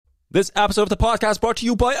This episode of the podcast brought to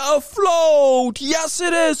you by Afloat. Yes,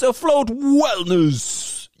 it is Afloat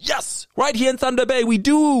Wellness. Yes, right here in Thunder Bay, we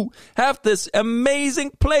do have this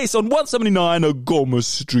amazing place on 179 Agoma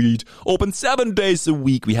Street. Open 7 days a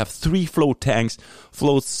week. We have 3 float tanks,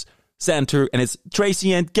 floats center, and it's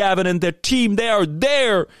Tracy and Gavin and their team. They are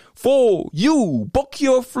there for you. Book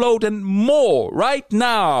your float and more right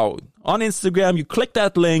now. On Instagram, you click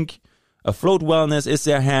that link. Afloat Wellness is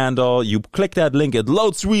their handle. You click that link, it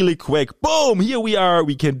loads really quick. Boom, here we are.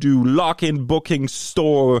 We can do lock-in, booking,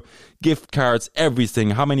 store, gift cards,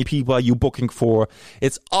 everything. How many people are you booking for?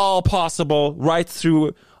 It's all possible right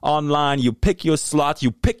through online. You pick your slot,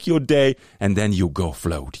 you pick your day, and then you go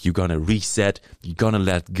float. You're gonna reset. You're gonna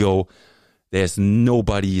let go. There's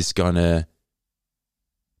nobody's gonna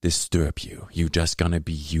disturb you. You're just gonna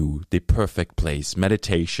be you. The perfect place.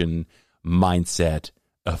 Meditation, mindset,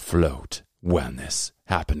 Afloat Wellness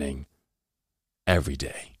happening every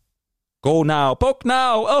day. Go now, book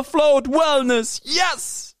now, Afloat Wellness,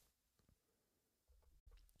 yes!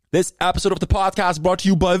 This episode of the podcast brought to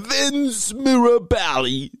you by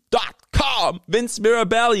VinceMirabelli.com. Vince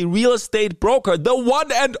Mirabelli, real estate broker, the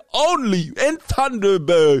one and only in Thunder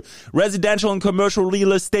Bay. Residential and commercial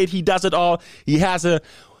real estate, he does it all. He has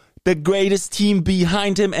the greatest team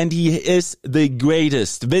behind him, and he is the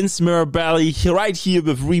greatest. Vince Mirabelli, right here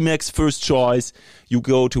with Remix First Choice. You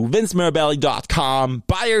go to VinceMirabelli.com,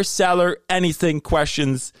 buyer, seller, anything,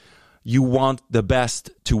 questions. You want the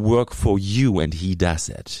best to work for you, and he does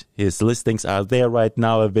it. His listings are there right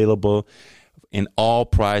now, available in all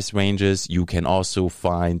price ranges. You can also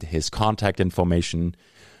find his contact information,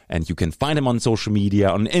 and you can find him on social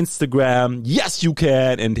media, on Instagram. Yes, you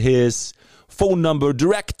can, and his phone number,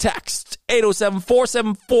 direct text,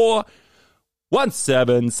 807-474-1765.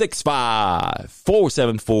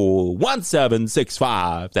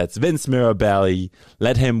 474-1765. That's Vince Mirabelli.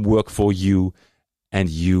 Let him work for you, and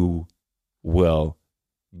you will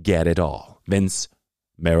get it all.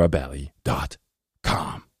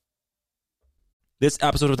 VinceMirabelli.com. This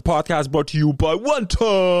episode of the podcast brought to you by One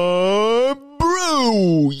Time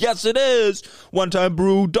Brew. Yes, it is.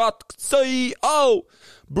 OneTimeBrew.co.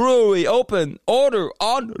 Brewery open, order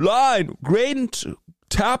online, great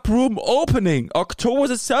tap room opening, October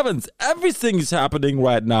the 7th. Everything is happening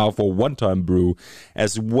right now for One Time Brew,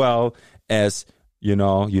 as well as, you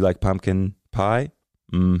like pumpkin pie?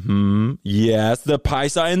 Yes, the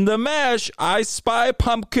pies are in the mash. I Spy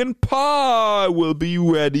Pumpkin Pie will be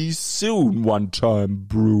ready soon. One Time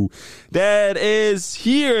Brew. That is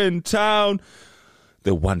here in town.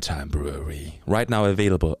 The One Time Brewery. Right now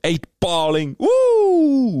available. 8-balling.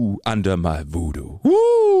 Woo! Under my voodoo.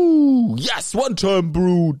 Woo! Yes!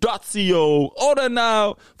 OneTimeBrew.co. Order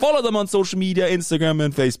now. Follow them on social media, Instagram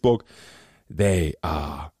and Facebook. They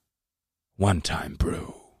are One Time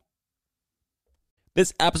Brew.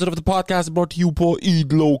 This episode of the podcast is brought to you by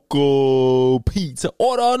Eat Local Pizza.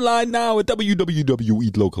 Order online now at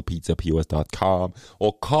www.eatlocalpizzapos.com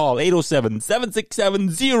or call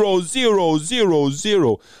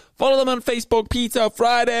 807-767-0000. Follow them on Facebook, Pizza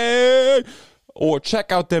Friday, or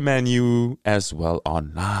check out their menu as well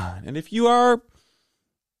online. And if you are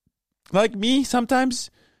like me, sometimes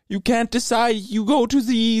you can't decide. You go to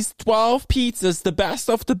these 12 pizzas, the best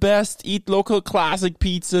of the best, Eat Local classic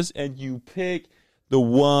pizzas, and you pick the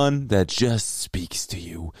one that just speaks to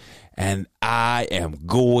you. And I am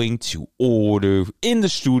going to order in the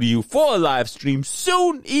studio for a live stream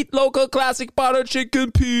soon. Eat Local classic butter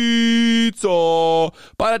chicken pizza.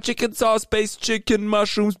 Butter chicken sauce, based chicken,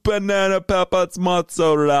 mushrooms, banana, peppers,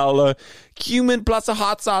 mozzarella, cumin plus a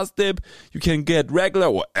hot sauce dip. You can get regular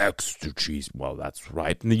or extra cheese. Well, that's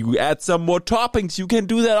right. And you add some more toppings. You can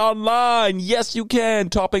do that online. Yes, you can.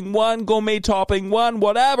 Topping 1, gourmet topping 1,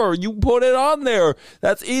 whatever. You put it on there.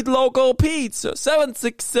 That's Eat Local Pizza.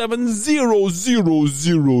 767-0000.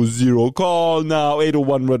 Call now.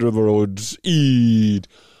 801 Red River Road. Eat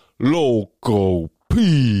Local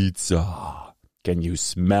Pizza. Can you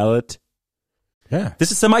smell it? Yeah.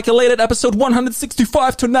 This is the Michael-lated episode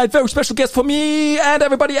 165 tonight. Very special guest for me and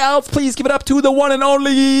everybody else. Please give it up to the one and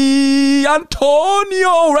only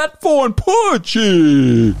Antonio Redfern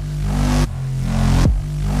Pucci.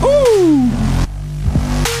 Ooh.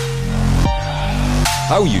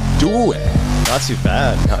 How you doing? Not too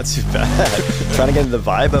bad. Trying to get into the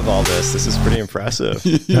vibe of all this. This is pretty impressive.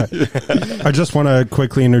 I just want to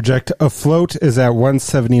quickly interject. Afloat is at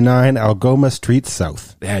 179 Algoma Street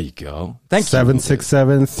South. There you go. Thank you.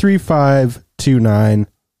 767-3529.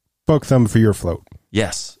 Book them for your float.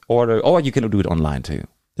 Yes. Or you can do it online too.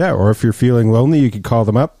 Yeah, or if you're feeling lonely, you can call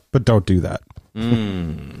them up, but don't do that.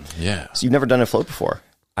 Yeah. So you've never done a float before?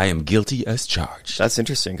 I am guilty as charged. That's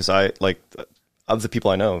interesting because of the people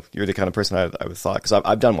I know, you're the kind of person I would have thought, because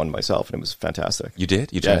I've done one myself and it was fantastic. You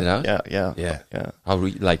did? You tried it out? Yeah.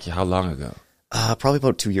 How long ago? Probably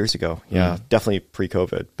about 2 years ago. Yeah, definitely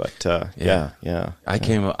pre-COVID. But yeah. I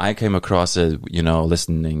came across it,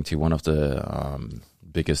 listening to one of the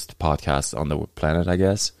biggest podcasts on the planet, I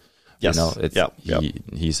guess. Yes.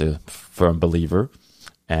 He's a firm believer,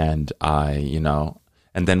 and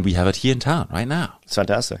and then we have it here in town right now. It's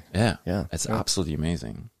fantastic. Yeah. It's absolutely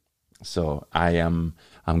amazing. So I'm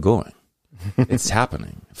going. It's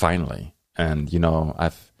happening finally, and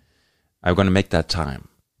I'm going to make that time.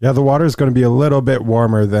 Yeah, the water is going to be a little bit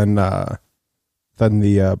warmer than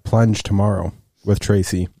the plunge tomorrow with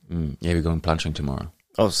Tracy. Yeah, we're going plunging tomorrow.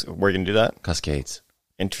 Oh, so we're going to do that? Cascades.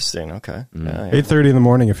 Interesting. Okay. 8:30 in the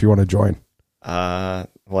morning if you want to join. Well,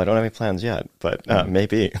 I don't have any plans yet, but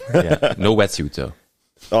maybe. Yeah. No wetsuit though.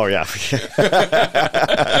 Oh yeah.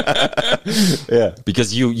 Yeah.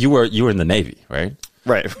 Because you were in the Navy, right?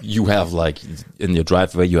 Right. You have in your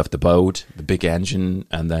driveway, you have the boat, the big engine,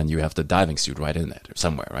 and then you have the diving suit right in it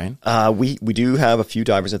somewhere, right? We do have a few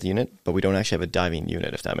divers at the unit, but we don't actually have a diving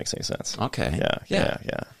unit, if that makes any sense. Okay. Yeah.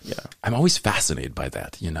 I'm always fascinated by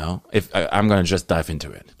that, If I'm going to just dive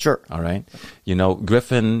into it. Sure. All right.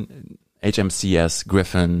 Griffon, HMCS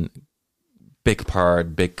Griffon, big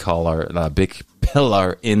part, big color, big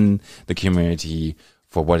pillar in the community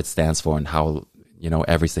for what it stands for and how,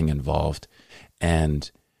 everything involved. And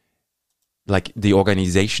the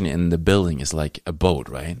organization in the building is like a boat,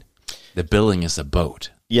 right? The building is a boat.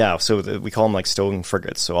 Yeah, so we call them stone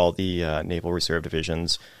frigates. So all the Naval Reserve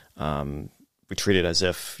divisions, we treat it as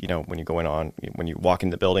if, when you walk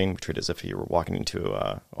into the building, we treat it as if you were walking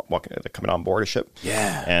coming on board a ship.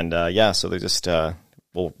 Yeah. And so they're just,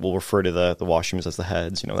 we'll refer to the washrooms as the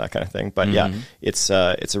heads, that kind of thing. But it's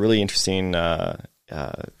a really interesting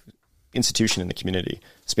institution in the community.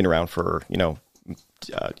 It's been around for,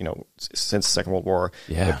 since the Second World War,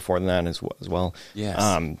 but before that as well. Yes.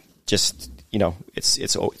 It's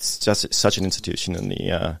just such an institution in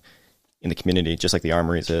the community, just like the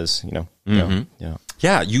armories is,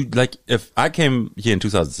 Yeah, if I came here in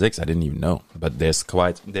 2006, I didn't even know, but there's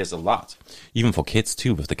a lot, even for kids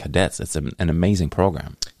too, with the cadets. It's an amazing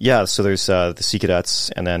program. Yeah, so there's the Sea Cadets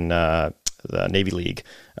and then the Navy League,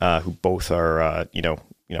 who both are,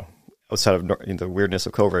 outside of the weirdness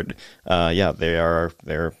of COVID,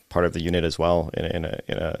 they're part of the unit as well.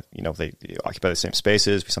 They occupy the same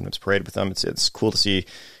spaces. We sometimes parade with them. It's cool to see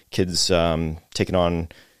kids taking on,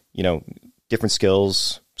 different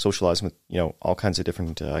skills, socializing with all kinds of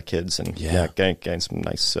different kids, and getting some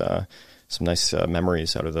nice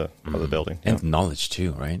memories out of the building and knowledge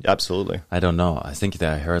too, right? Absolutely. I don't know. I think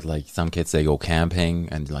that I heard some kids, they go camping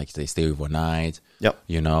and they stay overnight. Yep.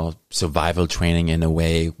 Survival training in a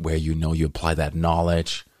way where you apply that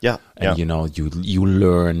knowledge. Yeah. And you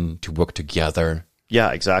learn to work together.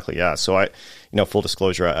 Yeah, exactly. Yeah. So I, full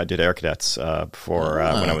disclosure, I did Air Cadets before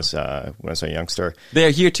when I was a youngster.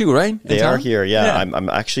 They're here too, right? They are here. Yeah. I'm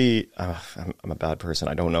actually I'm a bad person.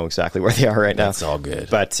 I don't know exactly where they are right now. That's all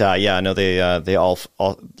good. But they all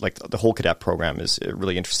like the whole cadet program is a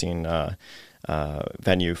really interesting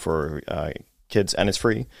venue for kids, and it's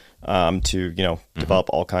free to develop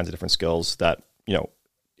all kinds of different skills that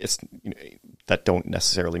that don't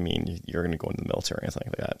necessarily mean you're going to go into the military or anything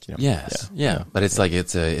like that. Yes, yeah. But it's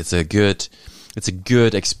it's a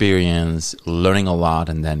good experience, learning a lot,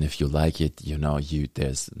 and then if you like it,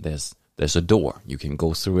 there's a door. You can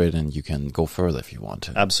go through it, and you can go further if you want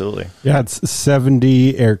to. Absolutely. Yeah, it's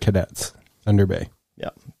 70 Air Cadets, Thunder Bay.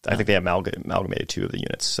 Yeah, I think they amalgamated two of the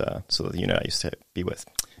units. So the unit I used to be with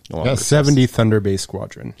no longer 70 Thunder Bay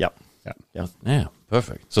Squadron. Yep. Yeah,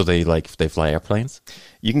 perfect. So they fly airplanes?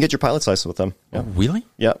 You can get your pilot's license with them. Yeah. Oh, really?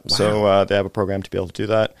 Yeah. Wow. So they have a program to be able to do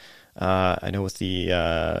that. I know with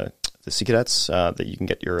the Sea Cadets that you can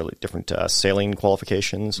get your different sailing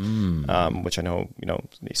qualifications, which I know,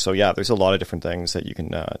 So yeah, there's a lot of different things that you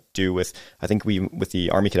can do with. I think with the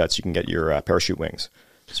Army Cadets, you can get your parachute wings.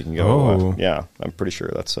 So you can go, I'm pretty sure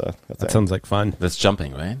that's a thing. That sounds like fun. That's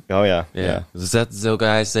jumping, right? Oh, yeah. Is that the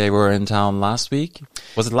guys they were in town last week?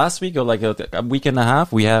 Was it last week or like a week and a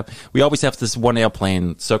half? We always have this one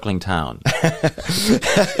airplane circling town.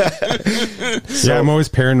 Yeah, I'm always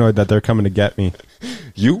paranoid that they're coming to get me.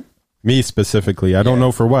 You? Me specifically. I don't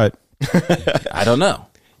know for what. I don't know.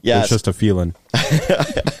 Yeah, it's just a feeling.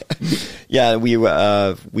 Yeah, we've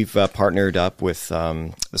partnered up with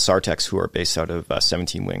the Sartecs, who are based out of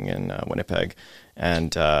 17 Wing in Winnipeg,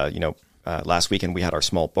 and last weekend we had our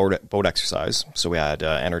small boat exercise. So we had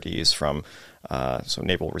NRDs from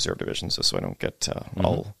Naval Reserve divisions, so I don't get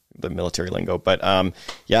all the military lingo. But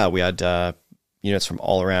yeah, we had units from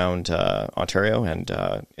all around Ontario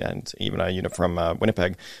and even a unit from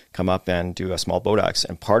Winnipeg come up and do a small boat acts.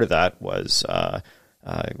 And part of that was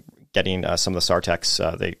getting some of the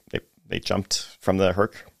SARTECs. They jumped from the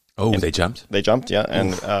Herc. Oh, they jumped? They jumped, yeah,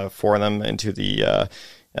 and 4 of them into the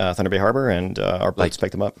Thunder Bay Harbor, and our boats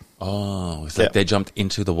picked them up. Oh, it's like they jumped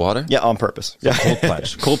into the water? Yeah, on purpose. So cold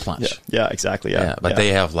plunge. Cold plunge. Yeah, exactly. Yeah, but they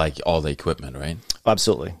have like all the equipment, right?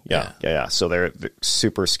 Absolutely. Yeah. So they're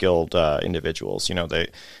super skilled individuals. You know,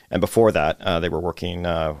 and before that, they were working.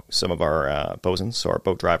 Some of our bosuns, so our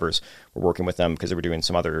boat drivers, were working with them because they were doing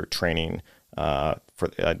some other training for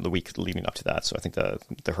the week leading up to that. So I think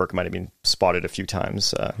the Herc might have been spotted a few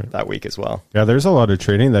times that week as well. Yeah, there's a lot of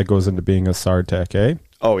training that goes into being a SARTEC, eh?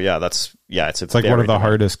 Oh yeah, it's like one of the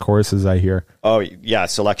hardest courses I hear. Oh yeah,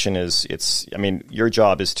 selection is. I mean, your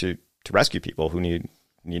job is to rescue people who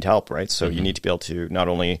need help, right? So you need to be able to not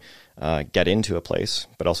only get into a place,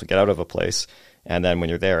 but also get out of a place, and then when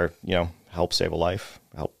you're there, you know, help save a life,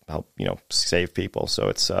 help you know, save people. So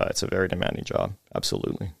it's a very demanding job,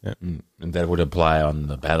 absolutely. Yeah. And that would apply on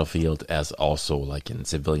the battlefield as also like in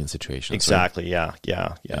civilian situations. Exactly. Right?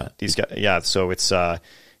 Yeah. These guys. Yeah. So it's a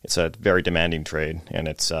very demanding trade, and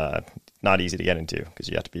it's not easy to get into because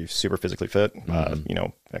you have to be super physically fit, you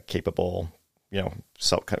know, capable. You know,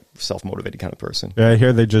 self-motivated kind of person. Yeah, I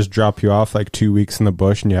hear they just drop you off like 2 weeks in the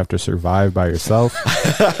bush and you have to survive by yourself.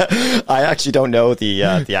 I actually don't know the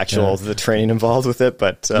actual the training involved with it,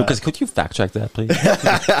 but Lucas, could you fact check that, please?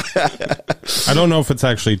 I don't know if it's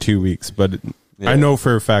actually 2 weeks, but I know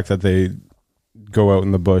for a fact that they go out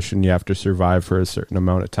in the bush and you have to survive for a certain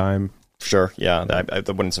amount of time. Sure, yeah, that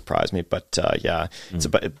wouldn't surprise me, but it's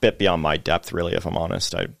a bit beyond my depth, really, if I'm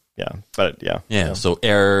honest. Yeah. So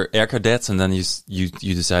air cadets, and then you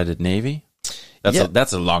decided Navy.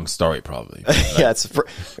 That's a long story, probably. Yeah,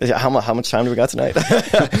 how much time do we got tonight?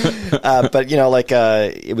 But you know, like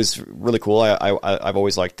it was really cool. I've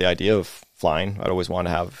always liked the idea of flying. I'd always want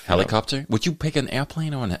to have helicopter. Would you pick an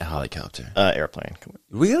airplane or a helicopter? Airplane.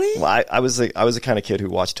 Really? Well, I was the kind of kid who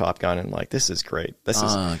watched Top Gun and like, this is great. This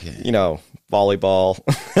is you know, volleyball,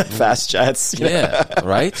 fast jets. Yeah,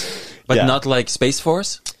 right. But not like Space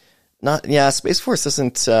Force. Space Force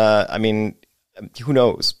doesn't. I mean, who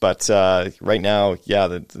knows? But right now,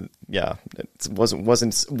 it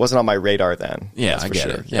wasn't on my radar then. Yeah, I get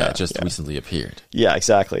it. Yeah, it just recently appeared. Yeah,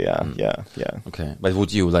 exactly. Yeah. Okay, but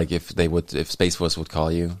would you like if Space Force would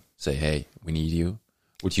call you, say, "Hey, we need you"?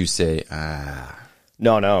 Would you say,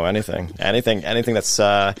 No, anything that's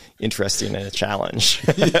interesting and a challenge.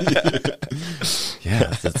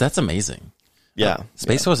 Yeah, that's amazing. Yeah,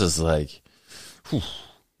 Space Force is like. Whew.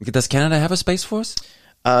 Does Canada have a Space Force?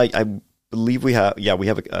 I believe we have. Yeah, we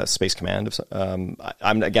have a Space Command. I'm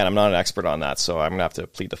not an expert on that, so I'm gonna have to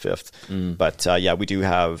plead the fifth. But we do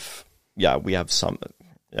have. Yeah, we have some.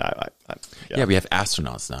 Yeah, we have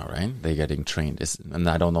astronauts now, right? They're getting trained, and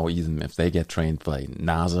I don't know even if they get trained by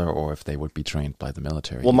NASA or if they would be trained by the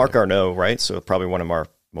military. Well, Mark Arnault, right? So probably one of our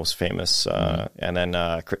most famous, and then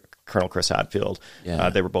Colonel Chris Hadfield. Yeah.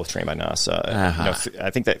 They were both trained by NASA. You know, I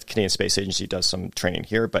think that Canadian Space Agency does some training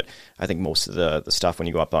here, but I think most of the stuff when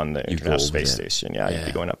you go up on the International Space Station, you'd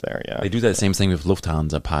be going up there. Yeah, they do that same thing with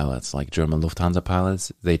Lufthansa pilots, like German Lufthansa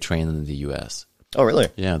pilots. They train in the U.S. Oh, really?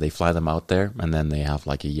 Yeah, they fly them out there, and then they have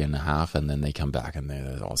like a year and a half, and then they come back and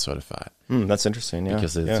they're all certified. That's interesting. Yeah,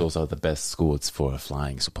 because it's also the best schools for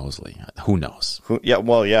flying, supposedly. Who knows?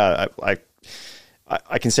 I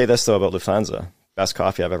can say this though about Lufthansa. Best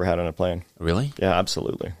coffee I've ever had on a plane. Really? Yeah,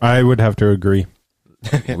 absolutely. I would have to agree.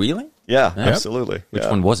 Really? Yeah, absolutely. Which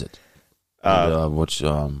one was it? Which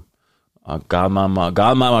Galmama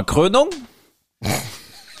Krönung?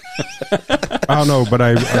 I don't know, but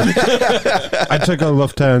I took a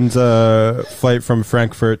Lufthansa flight from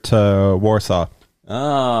Frankfurt to Warsaw.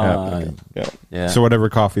 Yeah. So whatever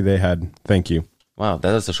coffee they had, thank you. Wow,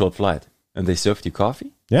 that is a short flight. And they served you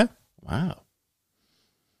coffee? Yeah. Wow.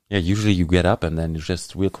 Yeah, usually you get up and then you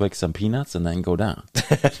just real quick some peanuts and then go down.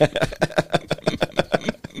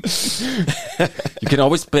 You can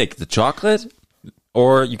always pick the chocolate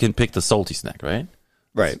or you can pick the salty snack, right?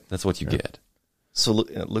 Right. That's what you get. So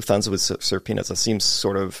Lufthansa would serve peanuts. That seems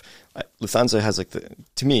sort of Lufthansa has like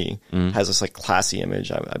has this like classy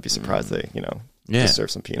image. I'd be surprised they just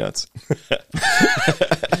serve some peanuts.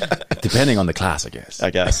 Depending on the class, I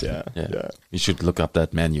guess. Yeah. You should look up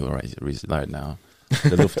that menu right now.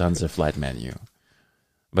 The Lufthansa flight menu.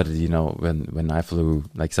 But when I flew,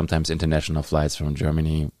 like sometimes international flights from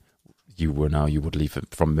Germany, you would leave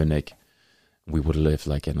from Munich we would live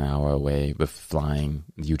like an hour away with flying.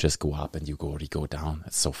 You just go up and you go down.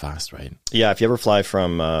 It's so fast, right? Yeah, if you ever fly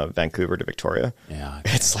from Vancouver to Victoria,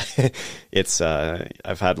 it's like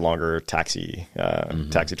I've had longer taxi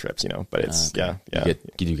trips, but it's Did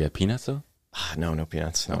you get peanuts though? No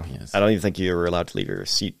peanuts. No peanuts. I don't even think you were allowed to leave your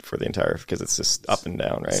seat for the entire, because it's just up and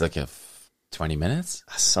down, right? It's like 20 minutes?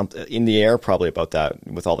 Something in the air, probably about that,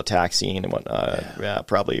 with all the taxiing and whatnot. Yeah,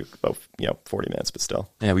 probably about 40 minutes, but still.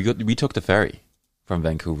 Yeah, we took the ferry from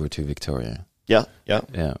Vancouver to Victoria. Yeah.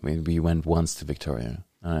 Yeah, we went once to Victoria.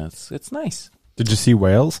 It's nice. Did you see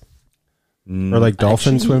whales? Or like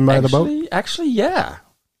dolphins swim by the boat? Actually, yeah.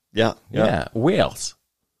 Yeah. Whales.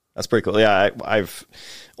 That's pretty cool. Yeah, I've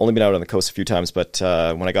only been out on the coast a few times, but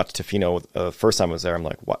when I got to Tofino, the first time I was there, I'm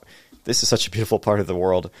like, what? This is such a beautiful part of the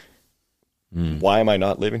world. Why am I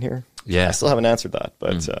not living here? Yeah. I still haven't answered that,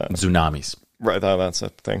 but tsunamis. Right, that's a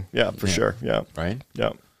thing. Yeah, for sure. Yeah. Right?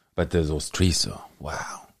 Yeah. But there's those trees, though.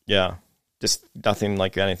 Wow. Yeah. Just nothing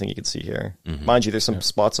like anything you can see here. Mind you, there's some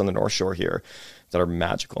spots on the North Shore here that are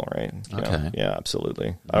magical, right? You know? Yeah,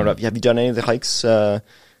 absolutely. I don't know. Have you done any of the hikes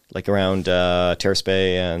like around Terrace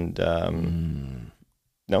Bay and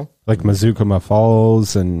no? Like Mazukama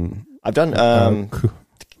Falls and I've done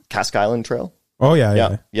Cask Island Trail. Oh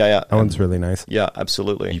yeah. That one's really nice. Yeah,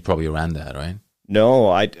 absolutely. You probably ran that, right? No,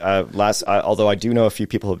 although I do know a few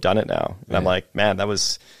people who've done it now, and I'm like, man, that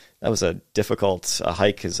was a difficult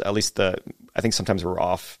hike, because at least I think sometimes we're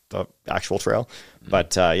off the actual trail,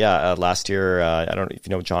 but last year I don't know if you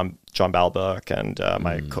know John Balbuck and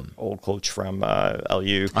my old coach from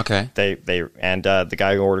LU. Okay, they and the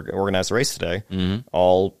guy who organized the race today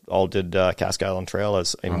all did Cask Island Trail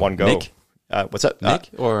as in one go. Nick? What's that? Nick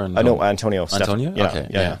or no? No, Antonio. Antonio?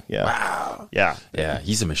 Yeah. Wow. Yeah,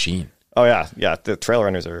 he's a machine. Oh yeah. The trail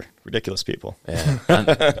runners are ridiculous people. Yeah.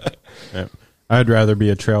 Yeah. I'd rather be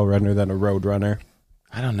a trail runner than a road runner,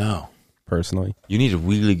 I don't know. personally. You need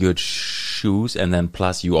really good shoes, and then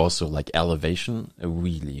plus you also like elevation. It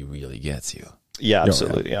really, really gets you. Yeah,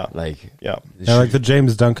 absolutely. Yeah. Yeah, like the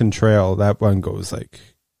James Duncan Trail. That one goes like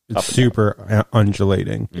it's super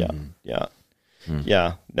undulating. Yeah.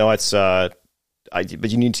 No, it's but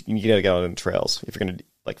you gotta go on trails if you're gonna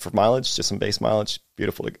like for mileage, just some base mileage.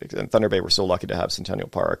 Beautiful. In Thunder Bay, we're so lucky to have Centennial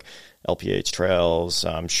Park, LPH trails,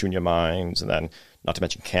 Shunya Mines, and then not to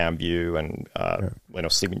mention Camview and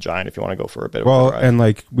Sleeping Giant if you want to go for a bit of a ride. And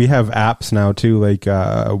like we have apps now too, like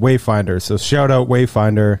Wayfinder. So shout out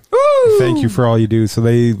Wayfinder. Woo! Thank you for all you do. So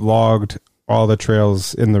they logged all the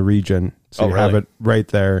trails in the region. So you have it right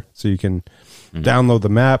there. So you can download the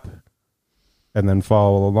map and then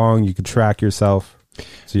follow along. You can track yourself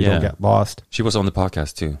so you don't get lost. She was on the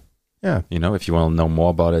podcast too. Yeah. You know, if you want to know more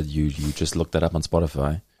about it, you just look that up on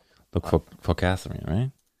Spotify. Look for Catherine,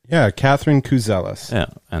 right? Yeah, Catherine Kuzelis. Yeah,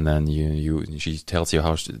 and then she tells you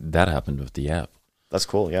how that happened with the app. That's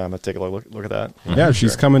cool. Yeah, I'm gonna take a look at that. Yeah,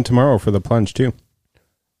 she's coming tomorrow for the plunge too.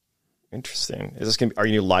 Interesting. Is this are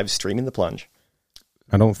you live streaming the plunge?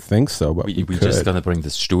 I don't think so, but we just gonna bring the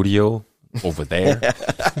studio over there.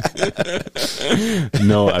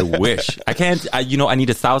 No, I wish. I can't. I need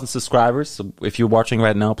 1,000 subscribers. So if you're watching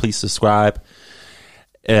right now, please subscribe.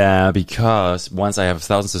 Because once I have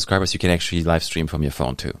 1,000 subscribers, you can actually live stream from your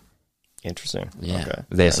phone too. Interesting. Yeah. Okay.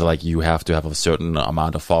 There's like you have to have a certain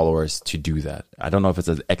amount of followers to do that. I don't know if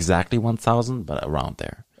it's exactly 1,000, but around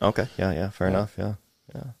there. Okay. Yeah. Fair enough. Yeah.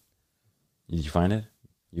 Did you find it?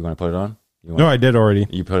 You want to put it on? No, I did already.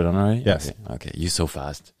 You put it on already? Yes. Okay. You're so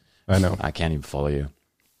fast. I know. I can't even follow you.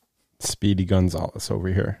 Speedy Gonzalez over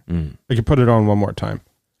here. I can put it on one more time.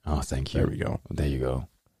 Oh, thank you. There we go. There you go.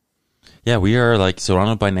 Yeah, we are like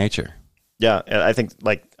surrounded by nature. Yeah, and I think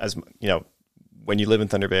like as you know, when you live in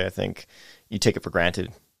Thunder Bay, I think you take it for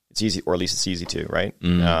granted. It's easy, or at least it's easy to, right?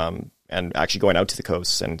 And actually going out to the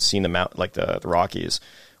coast and seeing like the Rockies.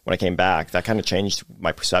 When I came back, that kind of changed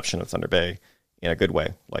my perception of Thunder Bay in a good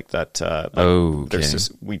way. Like that. There's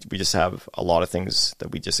just we just have a lot of things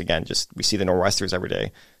that we just we see the Nor'westers every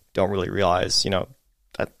day. Don't really realize,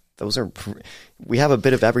 that we have a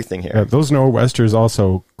bit of everything here. Yeah, those Nor'westers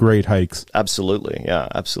also great hikes. Absolutely, yeah,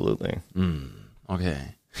 absolutely. Okay.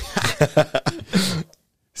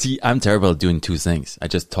 See, I'm terrible at doing two things. I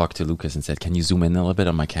just talked to Lucas and said, "Can you zoom in a little bit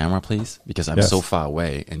on my camera, please? Because I'm so far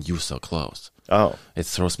away and you're so close." Oh, it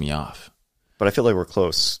throws me off. But I feel like we're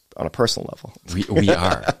close on a personal level. We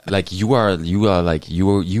are. Like you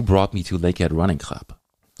brought me to Lakehead Running Club.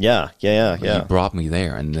 Yeah. You brought me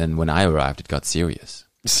there, and then when I arrived, it got serious.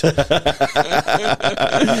 I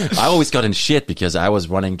always got in shit because I was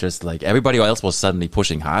running just like everybody else was suddenly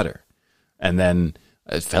pushing harder, and then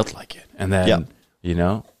it felt like it, and then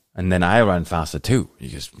and then I ran faster too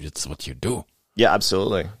because it's what you do. Yeah,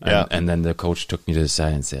 absolutely. Yeah. And then the coach took me to the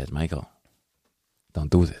side and said, Michael, don't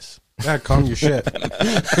do this. Yeah, calm your shit.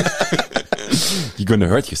 You're going to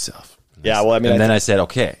hurt yourself. Yeah, well, I mean... And then I said,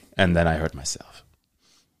 okay. And then I hurt myself.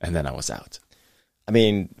 And then I was out. I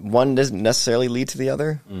mean, one doesn't necessarily lead to the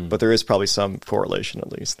other, but there is probably some correlation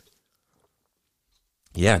at least.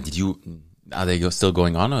 Yeah. Are they still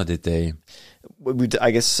going on, or did they?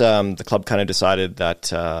 I guess the club kind of decided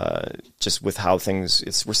that just with how things,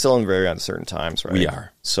 we're still in very uncertain times, right? We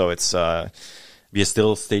are. So it's We are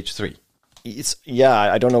still stage 3.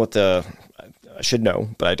 I don't know what I should know,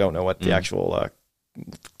 but I don't know what the actual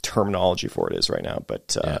terminology for it is right now.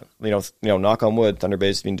 But knock on wood, Thunder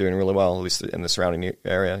Bay's been doing really well, at least in the surrounding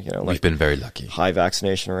area. We've been very lucky. High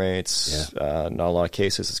vaccination rates, not a lot of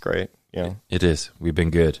cases. It's great. It is. We've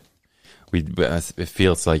been good. It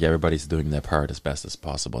feels like everybody's doing their part as best as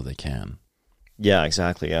possible they can. Yeah,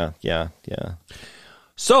 exactly. Yeah.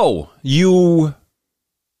 So you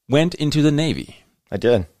went into the Navy. I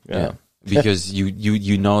did. Yeah. Because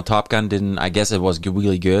you know Top Gun didn't. I guess it was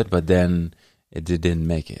really good, but then it didn't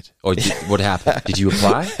make it. Or what happened? Did you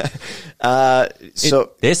apply?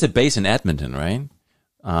 There's a base in Edmonton, right?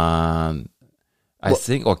 I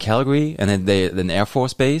think, or Calgary, and then an Air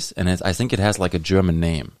Force base, and I think it has like a German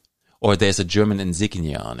name. Or there's a German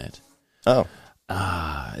insignia on it. Oh.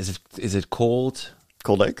 Is it Cold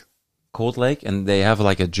Lake? Cold Lake? And they have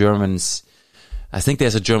like a German, I think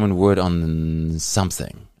there's a German word on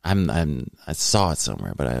something. I saw it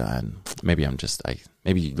somewhere, but maybe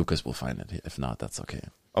maybe Lucas will find it. If not, that's okay.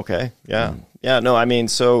 Okay. Yeah. Yeah. No, I mean,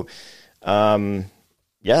 so,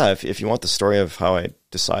 if you want the story of how I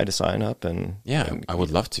decided to sign up I would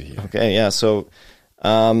love to hear. Okay. Yeah. So,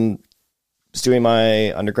 was doing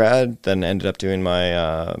my undergrad, then ended up doing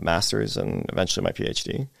my master's and eventually my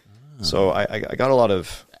PhD. So I got a lot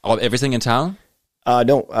of everything in town.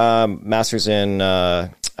 No, master's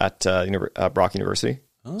at Brock University.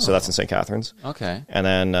 Oh. So that's in St. Catharines. Okay. And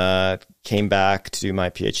then came back to do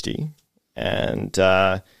my PhD, and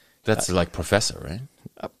that's like professor, right?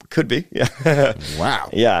 Could be, yeah. Wow.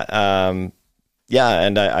 Yeah.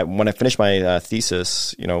 And I when I finished my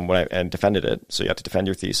thesis, and defended it, so you have to defend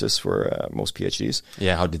your thesis for most PhDs.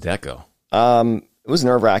 Yeah, how did that go? It was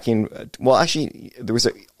nerve-wracking. Well, actually, there was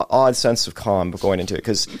an odd sense of calm going into it,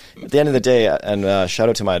 because at the end of the day, and shout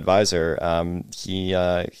out to my advisor,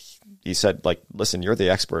 he said, like, listen, you're the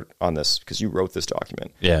expert on this because you wrote this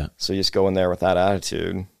document. Yeah. So you just go in there with that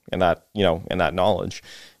attitude and that, and that knowledge,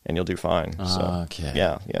 and you'll do fine. So, okay.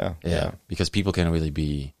 Yeah. Because people can really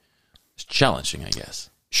be challenging, I guess.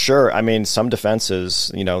 Sure. I mean, some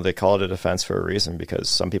defenses, they call it a defense for a reason, because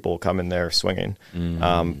some people will come in there swinging.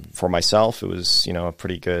 For myself, it was, a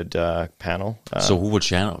pretty good panel. So who would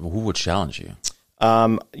challenge you?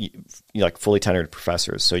 Like fully tenured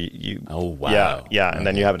professors. So you oh wow, yeah, and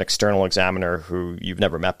then you have an external examiner who you've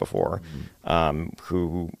never met before,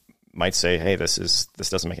 who might say, "Hey, this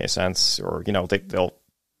doesn't make any sense," or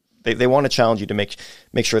they want to challenge you to make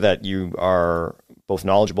sure that you are both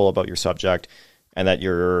knowledgeable about your subject, and that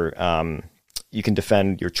you can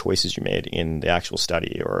defend your choices you made in the actual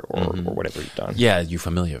study or whatever you've done. Yeah, you're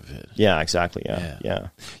familiar with it. Yeah, exactly. Yeah.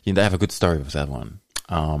 I have a good story with that one.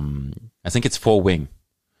 I think it's 4-wing.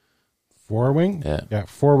 4-wing? Yeah. Yeah,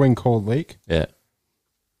 4-wing Cold Lake. Yeah.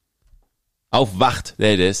 Auf Wacht.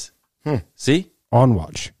 There it is. See? On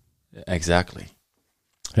watch. Exactly.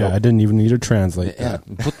 Yeah, I didn't even need to translate that.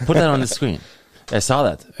 Put that on the screen. I saw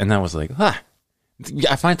that, and I was like,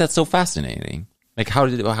 I find that so fascinating. Like, how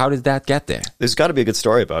did that get there? There's got to be a good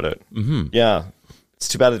story about it. Mm-hmm. Yeah. It's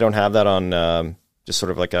too bad they don't have that on just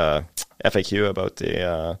sort of like a FAQ about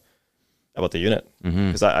the unit,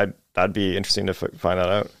 because that'd be interesting to find that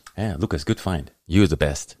out. Yeah, Lucas, good find. You're the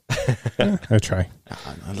best. I try.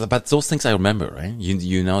 But those things I remember, right?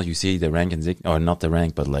 You see the rank or not the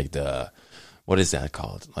rank, but like what is that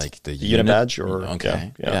called? Like the unit badge, or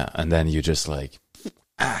okay, yeah. And then you just like,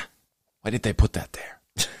 why did they put that there?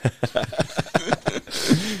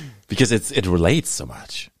 Because it relates so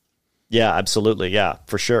much. Yeah, absolutely. Yeah,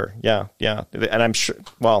 for sure. Yeah. And I'm sure.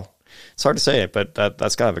 Well, it's hard to say it, but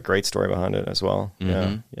that's got to have a great story behind it as well.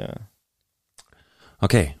 Mm-hmm. Yeah.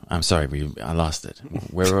 Okay, I'm sorry, I lost it.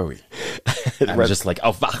 Where were we? I'm just like,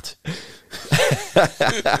 oh, wacht.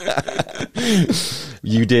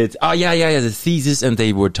 You did. Oh, yeah, the thesis, and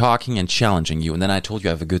they were talking and challenging you, and then I told you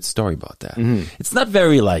I have a good story about that. Mm-hmm. It's not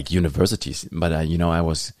very like universities, but I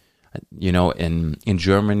was, in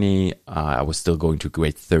Germany, I was still going to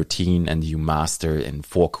grade 13, and you master in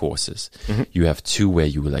 4 courses. Mm-hmm. You have 2 where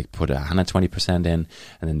you like put 120% in, and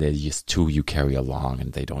then there's just 2 you carry along,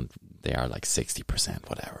 and they are like 60%,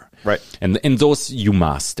 whatever. Right. And in those you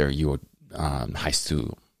master, high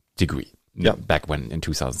school degree. Yeah, back when in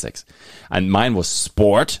 2006, and mine was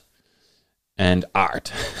sport and art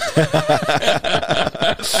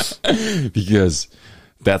because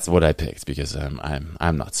that's what I picked because I'm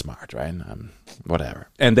not smart, right? Whatever.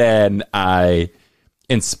 And then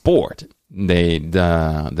in sport,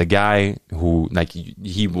 the guy who like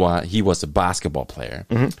he was a basketball player,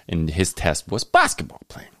 and his test was basketball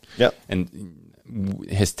playing. Yeah, and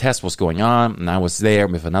his test was going on, and I was there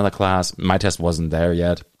with another class. My test wasn't there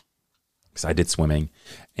yet because I did swimming,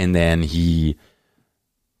 and then the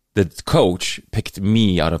coach picked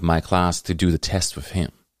me out of my class to do the test with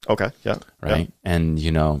him. Okay, yeah, right, yeah. And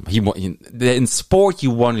in sport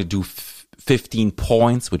you want to do 15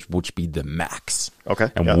 points, which would be the max. Okay,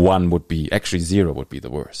 and 1 would be actually 0 would be the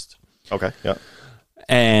worst. Okay, yeah,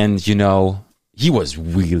 and he was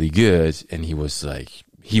really good, and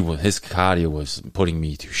his cardio was putting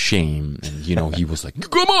me to shame, and he was like,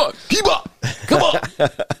 "Come on, keep up, come on,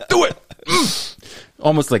 do it."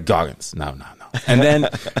 Almost like Goggins. No. And then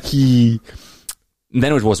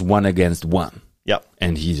then it was 1 against 1. Yep.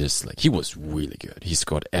 And he was really good. He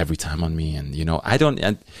scored every time on me, and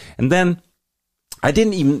and then I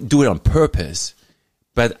didn't even do it on purpose,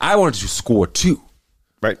 but I wanted to score too.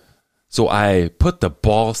 Right. So I put the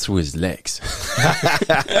ball through his legs.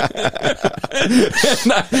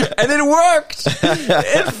 and it worked.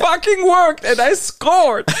 It fucking worked. And I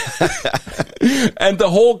scored. And the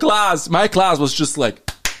whole class, my class was just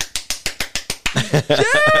like, yay!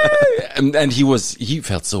 And he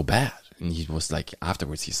felt so bad. And he was like,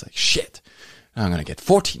 afterwards, he's like, shit, I'm going to get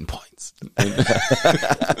 14 points.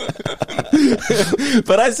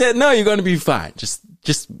 But I said, no, you're going to be fine.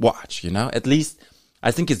 Just watch, At least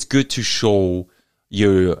I think it's good to show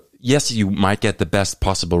yes, you might get the best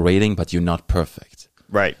possible rating, but you're not perfect.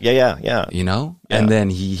 Right. Yeah. Yeah. And then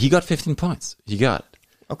he got 15 points. He got it.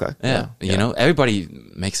 Okay. Yeah. Everybody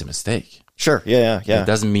makes a mistake. Sure. Yeah. It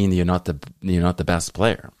doesn't mean you're not the best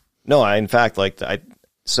player. No, I did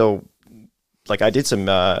some,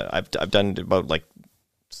 I've done about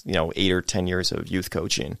 8 or 10 years of youth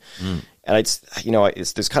coaching. And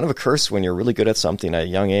there's kind of a curse when you're really good at something at a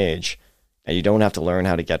young age and you don't have to learn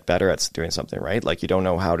how to get better at doing something, right? Like you don't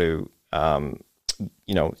know how to,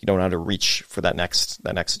 you don't know how to reach for that next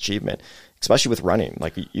achievement, especially with running. I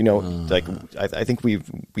think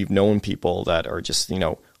we've known people that are just,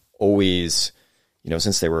 always,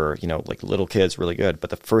 since they were, little kids, really good, but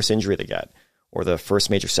the first injury they get, or the first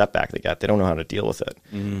major setback they get, they don't know how to deal with it.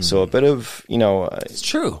 So a bit of, it's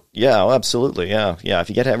true. Yeah, absolutely. Yeah. If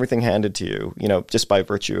you get everything handed to you, just by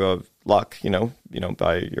virtue of luck,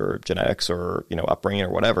 by your genetics or, upbringing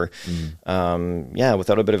or whatever,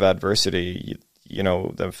 without a bit of adversity,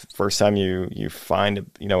 the first time you find,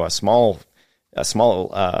 a small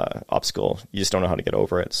obstacle, you just don't know how to get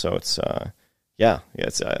over it. So it's,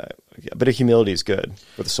 it's a bit of humility is good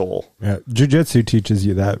for the soul. Yeah, jiu-jitsu teaches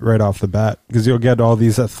you that right off the bat because you'll get all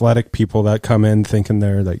these athletic people that come in thinking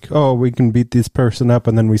they're like, oh, we can beat this person up,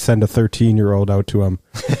 and then we send a 13-year-old out to them,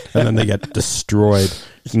 and then they get destroyed,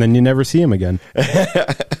 and then you never see them again.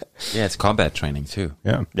 Yeah, it's combat training too.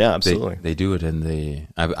 Yeah, absolutely. They do it in the.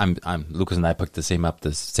 I'm Lucas and I picked the same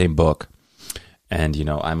book, and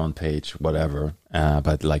I'm on page whatever,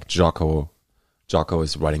 but like Jocko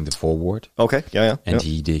is writing the foreword. Okay, yeah. And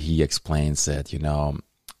he explains that,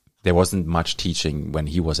 there wasn't much teaching when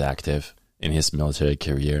he was active in his military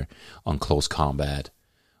career on close combat.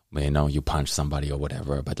 You punch somebody or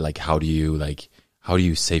whatever, but like, how do you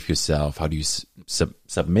save yourself? How do you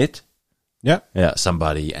submit? Yeah,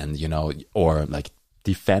 somebody, and or like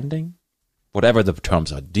defending, whatever the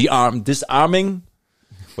terms are, disarming,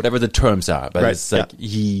 whatever the terms are. But right, it's like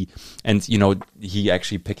he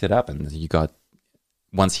actually picked it up, and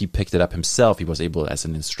once he picked it up himself, he was able as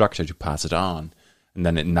an instructor to pass it on, and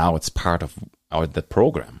then now it's part of the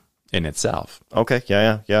program in itself. Okay,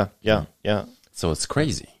 yeah. So it's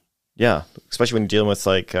crazy. Yeah, especially when you're dealing with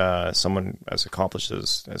like someone as accomplished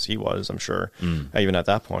as he was, I'm sure, even at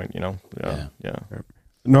that point, Yeah.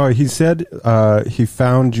 No, he said he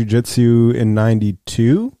found jiu-jitsu in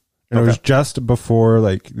 92, and it was just before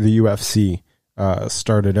like the UFC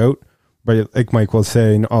started out. But like Mike was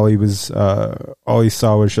saying, all he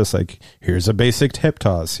saw was just like, here's a basic hip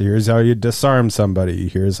toss. Here's how you disarm somebody.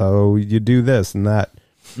 Here's how you do this and that.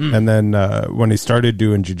 And then when he started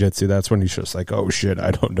doing jiu-jitsu, that's when he's just like, oh shit,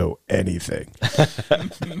 I don't know anything.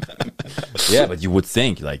 Yeah, but you would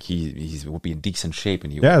think like he would be in decent shape.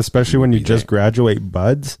 And especially when you just graduate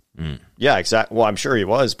buds. Yeah, exactly. Well, I'm sure he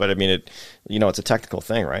was, but I mean, it's a technical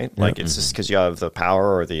thing, right? Like it's just because you have the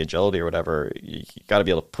power or the agility or whatever, you got to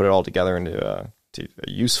be able to put it all together into a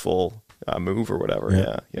useful move or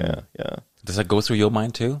whatever. Yeah. Does that go through your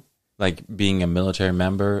mind too? Like being a military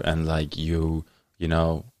member and like you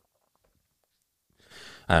know,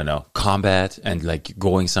 I don't know, combat and like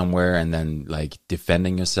going somewhere and then like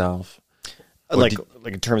defending yourself. Like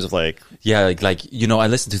in terms of like, yeah, like you know, I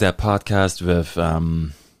listened to that podcast with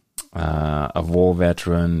a war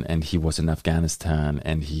veteran, and he was in Afghanistan,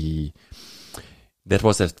 and that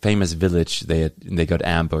was a famous village. They got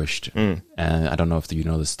ambushed, and I don't know if you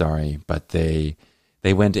know the story, but they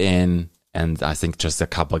went in, and I think just a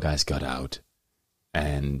couple of guys got out,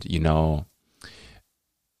 and you know,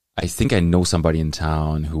 I think I know somebody in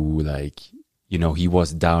town who like, you know, he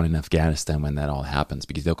was down in Afghanistan when that all happens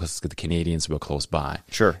because the Canadians were close by.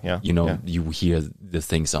 Sure, yeah. You know, you hear the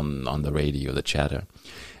things on the radio, the chatter.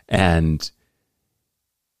 And,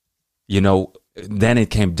 you know, then it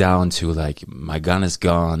came down to like, my gun is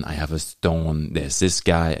gone. I have a stone. There's this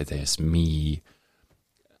guy. There's me.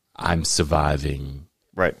 I'm surviving.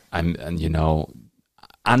 Right. And you know,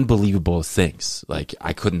 unbelievable things. Like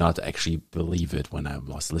I could not actually believe it when I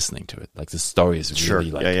was listening to it. Like the story is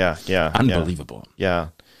really like unbelievable. Yeah.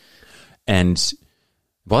 And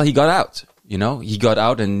well, he got out, you know,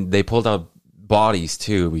 and they pulled out bodies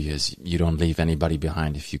too, because you don't leave anybody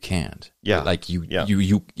behind if you can't. Yeah. Like you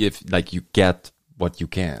get what you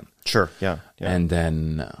can. Sure. Yeah. And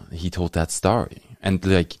then he told that story. And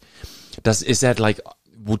like, is that like,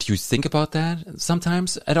 would you think about that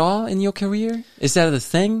sometimes at all in your career? Is that a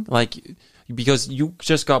thing? Like, because you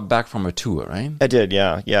just got back from a tour, right? I did,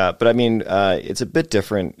 yeah. But I mean, it's a bit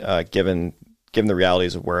different given the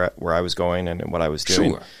realities of where I was going and what I was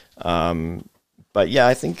doing. Sure. But yeah,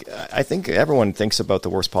 I think everyone thinks about the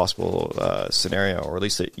worst possible scenario, or at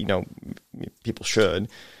least you know, people should.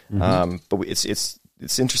 But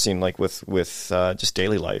it's interesting, like with just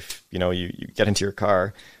daily life. You know, you get into your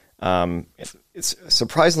car. It's a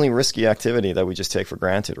surprisingly risky activity that we just take for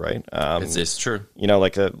granted, right? It's true. You know,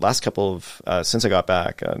 like the last couple of since I got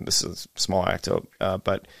back, this is a small anecdote,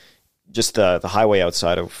 but just the highway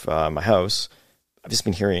outside of my house, I've just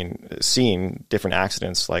been seeing different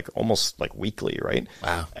accidents like almost like weekly, right?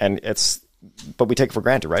 Wow. And but we take it for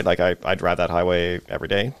granted, right? Like I drive that highway every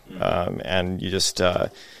day, and you just.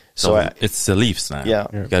 It's the Leafs now. Yeah.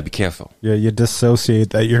 You gotta be careful. Yeah, you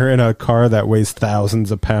dissociate that you're in a car that weighs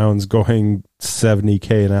thousands of pounds going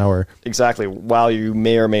 70k an hour. Exactly. While you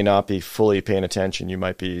may or may not be fully paying attention, you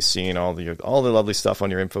might be seeing all the lovely stuff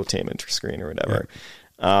on your infotainment screen or whatever.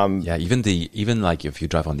 Yeah. Even like if you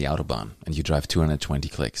drive on the Autobahn and you drive 220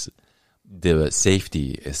 clicks, the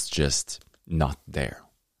safety is just not there.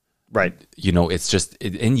 Right. You know, it's just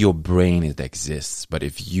in your brain it exists, but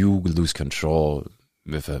if you lose control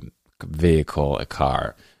with a vehicle, a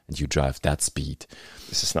car, and you drive that speed,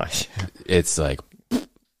 this is nice. It's like,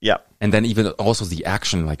 yeah. And then even also the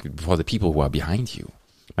action, like for the people who are behind you.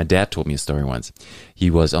 My dad told me a story once. He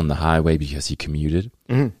was on the highway because he commuted,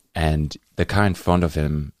 and the car in front of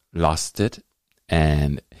him lost it.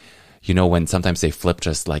 And you know, when sometimes they flip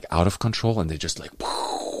just like out of control and they just like,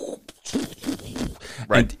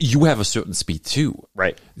 right. And you have a certain speed too.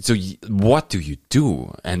 Right. So what do you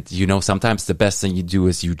do? And you know, sometimes the best thing you do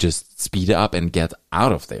is you just speed up and get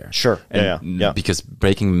out of there. Sure. Yeah. Because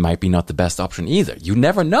braking might be not the best option either. You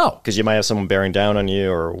never know. Because you might have someone bearing down on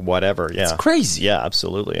you or whatever. Yeah. It's crazy. Yeah,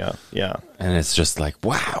 absolutely. Yeah. And it's just like,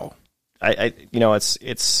 wow.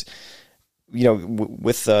 It's you know,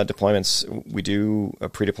 with deployments, we do a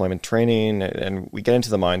pre-deployment training, and we get into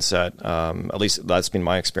the mindset. At least that's been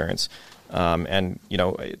my experience. And you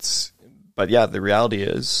know, but yeah, the reality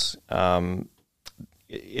is,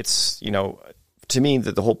 it's, you know, to me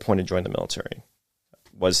that the whole point of joining the military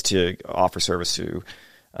was to offer service to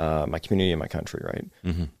my community and my country, right?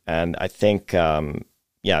 Mm-hmm. And I think, to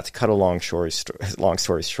cut a long story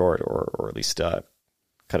short, or at least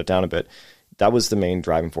cut it down a bit, that was the main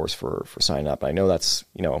driving force for signing up. I know that's,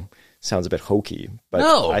 you know, sounds a bit hokey, but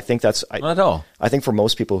no, I think not at all. I think for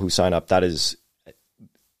most people who sign up, that is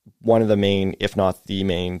one of the main, if not the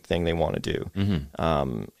main thing they want to do.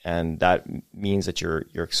 Mm-hmm. And that means that you're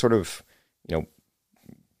sort of, you know,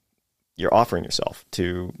 you're offering yourself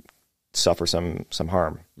to suffer some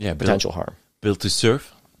harm, potential harm. Built to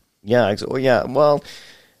serve? Yeah. Well,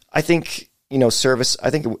 I think, you know, service, I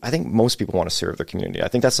think most people want to serve their community. I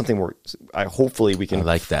think that's something hopefully we can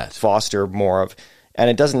foster more of. And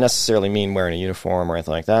it doesn't necessarily mean wearing a uniform or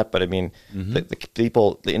anything like that, but I mean, the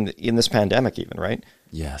people in this pandemic even, right?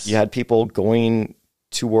 Yes. You had people going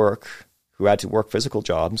to work who had to work physical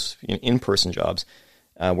jobs, in-person jobs,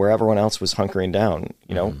 where everyone else was hunkering down,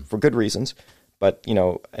 you know, for good reasons. But, you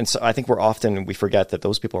know, and so I think we forget that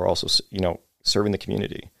those people are also, you know, serving the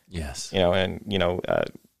community. Yes. You know, and, you know,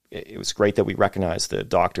 it was great that we recognized the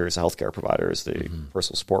doctors, the healthcare providers, the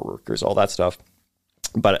personal support workers, all that stuff.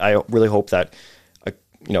 But I really hope that a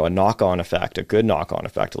knock-on effect, a good knock-on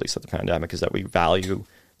effect, at least of the pandemic, is that we value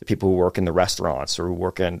the people who work in the restaurants or who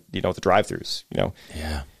work in, the drive-thrus,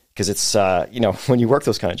 Yeah. Because it's, when you work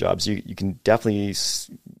those kind of jobs, you can definitely,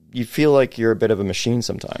 you feel like you're a bit of a machine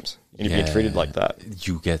sometimes. And you're being treated like that.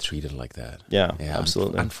 You get treated like that. Yeah,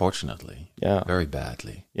 absolutely. Unfortunately. Yeah. Very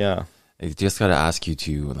badly. Yeah. I just got to ask you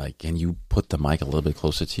to, can you put the mic a little bit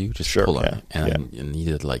closer to you? Just Sure, pull it. yeah, And you need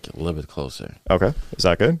it, a little bit closer. Okay. Is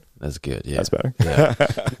that good? That's good. Yeah. That's better. Yeah.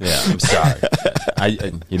 Yeah. I'm sorry.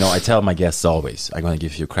 I tell my guests always, I'm going to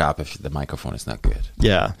give you crap if the microphone is not good.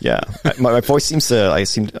 Yeah. Yeah. my voice seems to,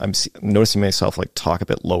 I'm noticing myself talk a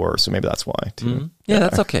bit lower. So maybe that's why too. Mm-hmm. Yeah,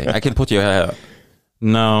 that's okay. I can put your,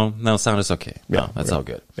 no, sound is okay. No, that's all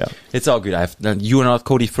good. Yeah. It's all good. You are not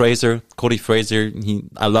Cody Fraser. Cody Fraser,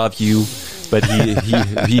 I love you, but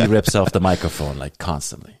he rips off the microphone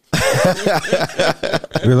constantly.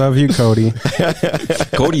 We love you, Cody.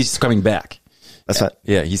 Cody's coming back. That's not.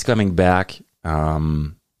 Yeah, he's coming back.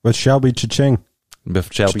 With Shelby Cha-ching.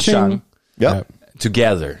 With Shelby Cha-ching. Chang. Yeah.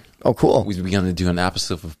 Together. Oh, cool. We're going to do an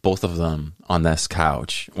episode of both of them on this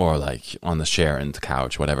couch or on the chair and the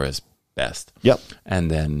couch, whatever is best. Yep.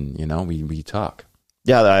 And then, we talk.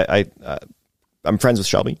 Yeah. I'm friends with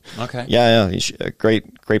Shelby. Okay. Yeah. He's a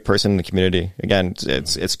great person in the community. Again,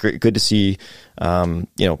 it's good to see,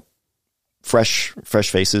 fresh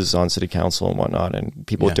faces on city council and whatnot, and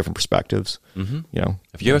people with different perspectives. Mm-hmm.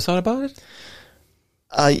 Have you ever thought about it?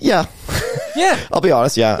 Yeah. Yeah. I'll be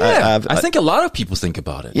honest. Yeah. I think a lot of people think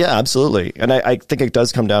about it. Yeah, absolutely. And I think it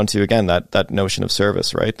does come down to, again, that notion of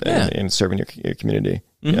service, right? Yeah. And serving your community.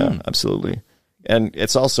 Mm-hmm. Yeah, absolutely. And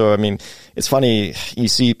it's also, it's funny, you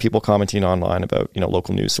see people commenting online about,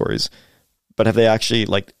 local news stories, but have they actually,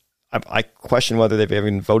 I question whether they've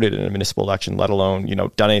even voted in a municipal election, let alone,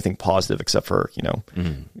 done anything positive except for,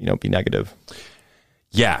 be negative.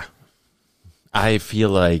 Yeah. I feel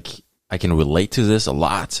like I can relate to this a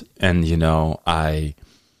lot. And, I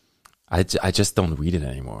just don't read it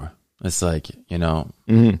anymore. It's I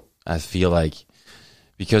feel like,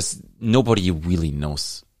 because nobody really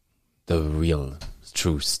knows the real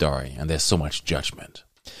true story, and there's so much judgment.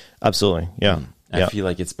 Absolutely. Yeah. I feel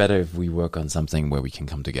like it's better if we work on something where we can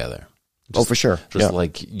come together. For sure. Just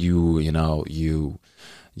like you are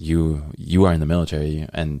in the military,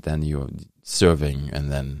 and then you're serving,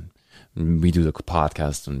 and then we do the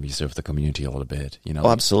podcast and we serve the community a little bit.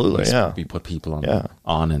 Absolutely. We put people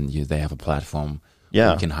on, and they have a platform.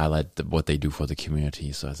 Yeah. We can highlight what they do for the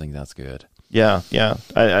community. So I think that's good. Yeah. Yeah.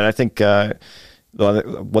 I think,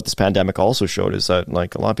 what this pandemic also showed is that a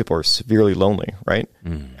lot of people are severely lonely, right?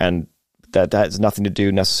 And that has nothing to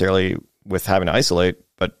do necessarily with having to isolate,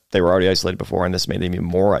 but they were already isolated before, and this made them even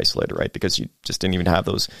more isolated, right? Because you just didn't even have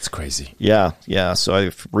those. It's crazy. Yeah. Yeah. So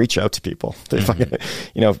I reach out to people.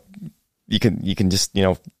 You can just,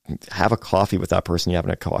 have a coffee with that person you haven't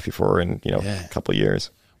had coffee for in, a couple of years.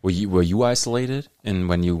 Were you isolated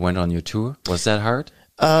when you went on your tour? Was that hard?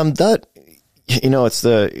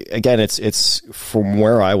 It's from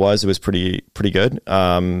where I was, it was pretty good.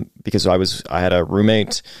 Because I had a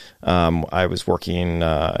roommate. I was working,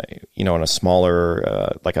 on a smaller,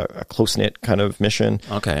 a close knit kind of mission.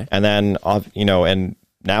 Okay. And then, and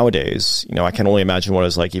nowadays, I can only imagine what it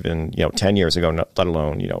was like even, 10 years ago, let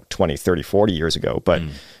alone, 20, 30, 40 years ago. But,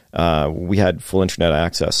 we had full internet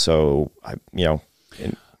access. So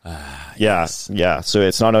Yes. Yeah. So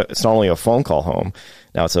it's not only a phone call home.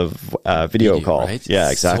 Now it's a video call. Right?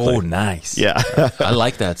 Yeah, exactly. So nice. Yeah. I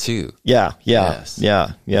like that too. Yeah. Yes.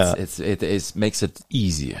 Yeah. It makes it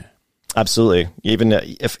easier. Absolutely. Even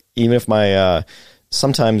if my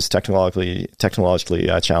sometimes technologically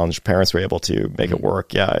challenged parents were able to make it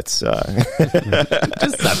work. Yeah, it's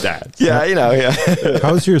Just not that. Yeah, Yeah.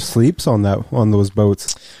 How's your sleeps on those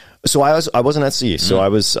boats? So I wasn't at sea. So I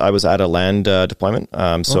was at a land deployment.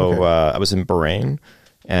 I was in Bahrain,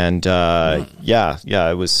 and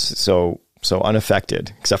it was so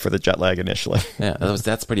unaffected except for the jet lag initially. Yeah,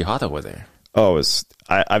 that's pretty hot over there. Oh,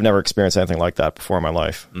 I've never experienced anything like that before in my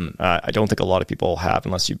life. I don't think a lot of people have,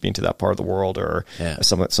 unless you've been to that part of the world or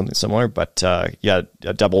something similar. But a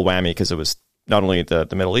double whammy, because it was not only the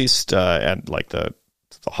Middle East and the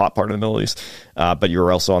hot part of the Middle East, but you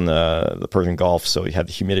were also on the Persian Gulf, so you had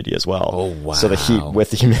the humidity as Oh, wow. So the heat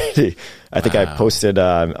with the humidity. I think I posted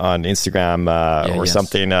on Instagram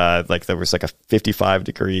something, there was a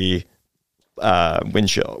 55-degree wind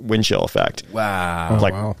chill effect. Wow.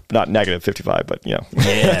 Wow. Not negative 55, but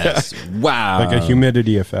Yes. Wow. Like a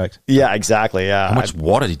humidity effect. Yeah, exactly. Yeah. How much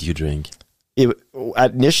water did you drink?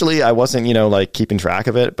 Initially I wasn't, like keeping track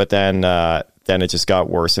of it, but then it just got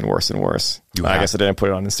worse and worse and worse. I guess I didn't put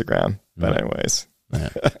it on Instagram, but anyways.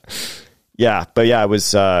 Yeah. But yeah, it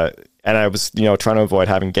was, and I was, trying to avoid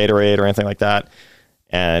having Gatorade or anything like that.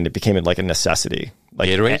 And it became like a necessity. Like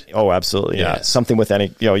Gatorade? Oh, absolutely. Yeah. Something with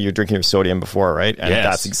any, you're drinking your sodium before, right? And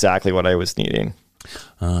that's exactly what I was needing.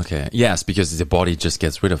 Okay. Yes, because the body just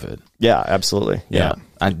gets rid of it. Yeah, absolutely. Yeah.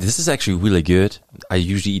 And this is actually really good. I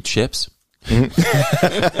usually eat chips.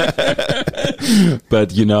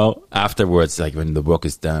 But, afterwards, like when the work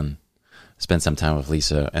is done, spend some time with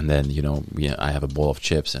Lisa, and then, I have a bowl of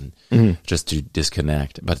chips and just to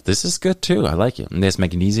disconnect. But this is good too. I like it. And there's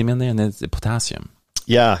magnesium in there, and there's potassium.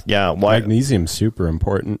 Yeah. Magnesium's super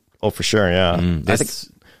important. Oh, for sure. Yeah. I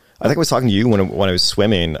think I was talking to you when I was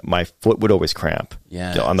swimming, my foot would always cramp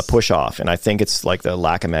on the push off. And I think it's like the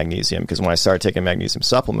lack of magnesium, because when I started taking magnesium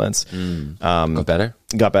supplements, got better.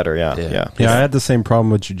 Got better. Yeah. I had the same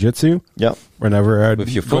problem with jiu-jitsu. Yep. Whenever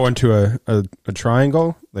I'd go into a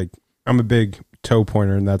triangle, like I'm a big toe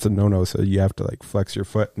pointer, and that's a no-no. So you have to like flex your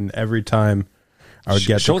foot. And every time I would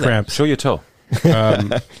get the cramps. Show your toe.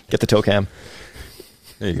 Get the toe cam.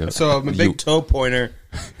 There you go. So I'm a big toe pointer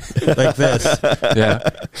like this. Yeah.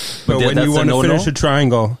 But when you want to finish a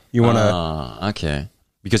triangle, you want to... okay.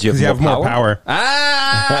 Because you have more power.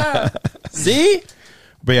 Ah! See?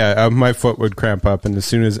 But yeah, my foot would cramp up, and as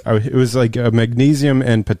soon as... it was like a magnesium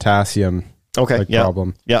and potassium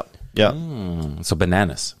problem. Yep. So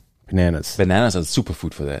bananas. Bananas are the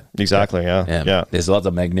superfood for that. Exactly, yeah. There's a lot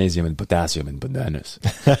of magnesium and potassium in bananas.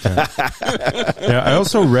 Yeah, I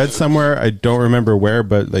also read somewhere, I don't remember where,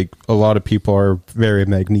 but like a lot of people are very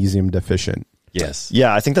magnesium deficient. Yes.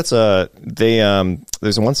 Yeah, I think that's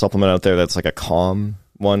there's one supplement out there that's like a calm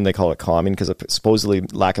one. They call it calming, because supposedly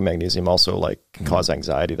lack of magnesium also like can cause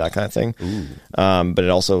anxiety, that kind of thing. But it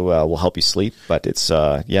also will help you sleep. But it's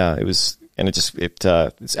it was... And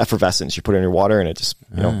it's effervescence. You put it in your water, and it just,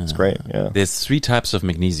 it's great. Yeah. There's 3 types of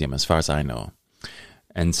magnesium, as far as I know,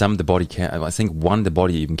 and some the body can't. I think one the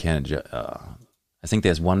body even can't. I think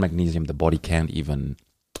there's one magnesium the body can't even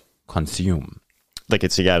consume. Like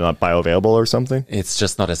it's not bioavailable or something. It's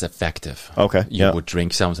just not as effective. Okay. You would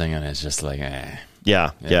drink something, and it's just like,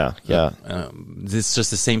 Yeah. It's just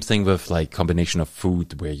the same thing with like combination of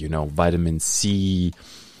food, where vitamin C.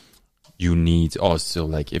 You need also,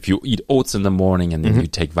 like, if you eat oats in the morning and then you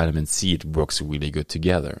take vitamin C, it works really good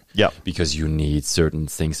together. Yeah. Because you need certain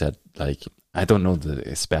things that, like, I don't know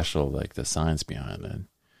the science behind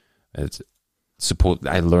it.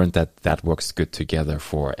 I learned that works good together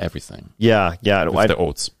for everything. Yeah. With the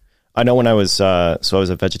oats. I know when I was, I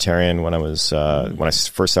was a vegetarian when I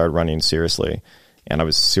first started running seriously, and I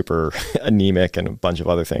was super anemic and a bunch of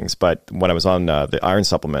other things. But when I was on the iron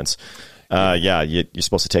supplements, you're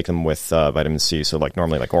supposed to take them with vitamin C, so like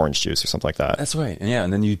normally like orange juice or something like that. That's right.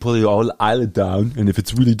 And then you pull your eyelid down, and if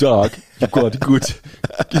it's really dark, you've got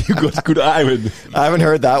good iron. I haven't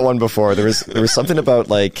heard that one before. There was something about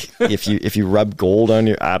like if you rub gold on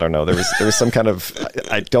your, I don't know. There was some kind of,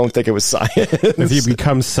 I don't think it was science. If you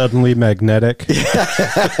become suddenly magnetic,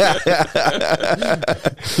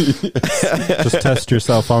 just test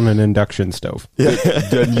yourself on an induction stove.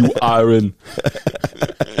 Then you iron.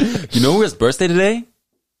 You know who has birthday today?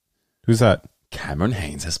 Who's that? Cameron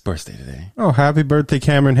Haynes has birthday today. Oh, happy birthday,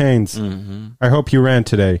 Cameron Haynes. I hope you ran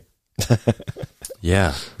today.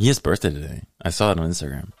 Yeah, he has birthday today. I saw it on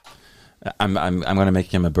Instagram. I'm going to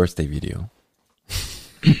make him a birthday video.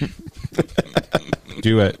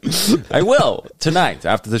 Do it. I will tonight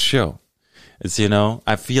after the show. It's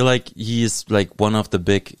I feel like he is like one of the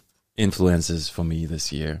big influences for me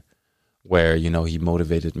this year, where he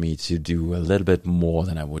motivated me to do a little bit more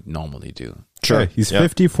than I would normally do. Sure, he's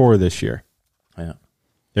 54 this year. Yeah.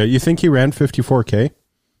 You think he ran 54K?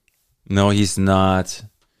 No, he's not.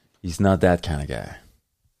 He's not that kind of guy.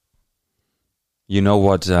 You know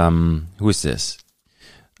what? Who is this?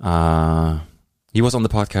 He was on the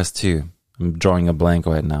podcast too. I'm drawing a blank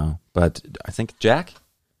right now, but I think Jack.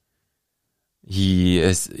 He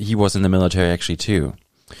was in the military actually too,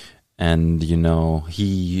 and he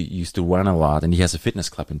used to run a lot, and he has a fitness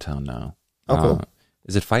club in town now. Oh, cool.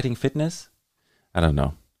 Is it Fighting Fitness? I don't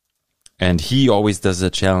know. And he always does a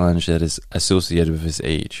challenge that is associated with his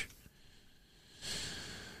age.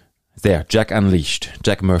 There, Jack Unleashed,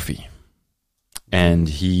 Jack Murphy. And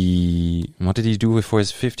what did he do before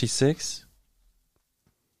his 56?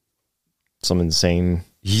 Some insane...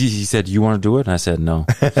 He said, you want to do it? And I said, no.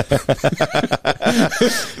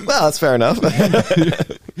 Well, that's fair enough.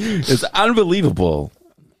 It's unbelievable.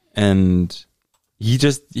 And he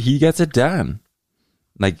gets it done.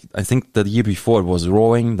 Like, I think the year before it was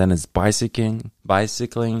rowing, then it's bicycling.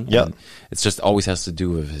 Yeah. It's just always has to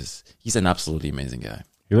do with he's an absolutely amazing guy.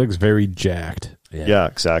 He looks very jacked. Yeah,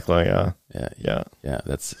 exactly. Yeah.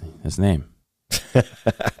 That's his name.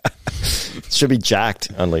 Should be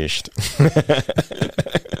Jacked Unleashed.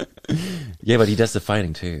 Yeah, but he does the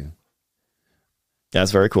fighting too. Yeah,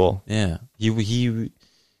 that's very cool. Yeah,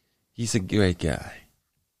 he's a great guy.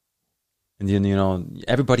 And then, you know,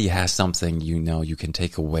 everybody has something, you know, you can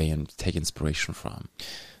take away and take inspiration from.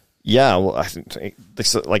 Yeah, well, I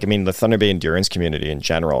mean, the Thunder Bay endurance community in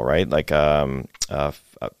general, right? Like, a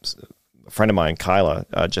friend of mine, Kyla,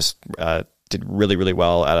 just did really, really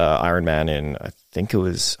well at an Ironman in, I think it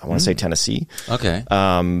was, I want to say Tennessee. Okay.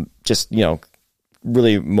 Just, you know,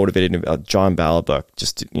 really motivated. John Balabuck,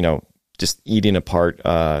 just, you know, just eating apart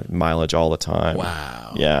mileage all the time.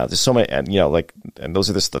 Wow. Yeah, there's so many, and you know, like, and those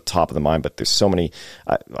are just the top of the mind. But there's so many.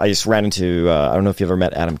 I just ran into. I don't know if you ever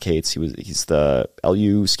met Adam Cates. He's the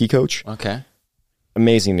LU ski coach. Okay.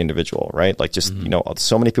 Amazing individual, right? Like, just you know,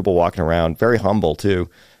 so many people walking around, very humble too.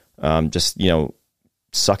 Just, you know,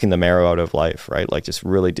 sucking the marrow out of life, right? Like, just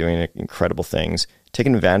really doing incredible things,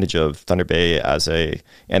 taking advantage of Thunder Bay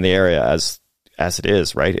and the area as it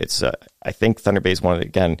is, right? It's I think Thunder Bay is one of the,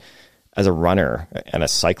 again, as a runner and a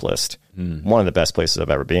cyclist, one of the best places I've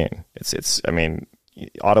ever been. It's I mean,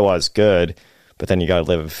 Ottawa is good, but then you got to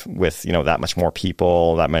live with, you know, that much more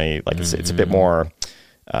people, that many, like, it's a bit more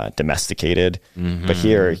domesticated. But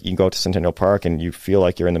here you can go to Centennial Park and you feel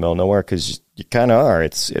like you're in the middle of nowhere, because you kind of are.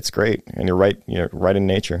 It's great, and you're right in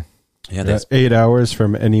nature. Yeah, that's 8 hours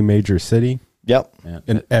from any major city. Yep. Yeah.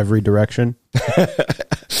 In every direction.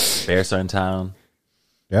 Bears are in town.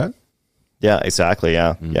 Yeah. Yeah, exactly.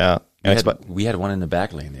 Yeah. Yeah. We had one in the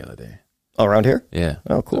back lane the other day. Oh, around here? Yeah.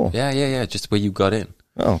 Oh, cool. Yeah. Just where you got in.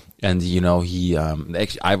 Oh. And you know, he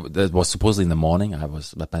actually, that was supposedly in the morning.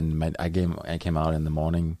 I came out in the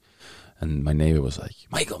morning, and my neighbor was like,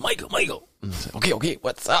 Michael. And I was like, okay,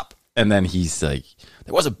 what's up? And then he's like,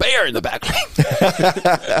 there was a bear in the back lane.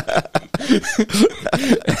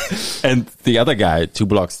 And the other guy, two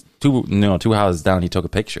houses down, he took a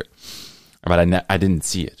picture, but I didn't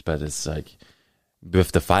see it. But it's like,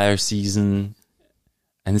 with the fire season,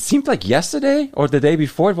 and it seemed like yesterday or the day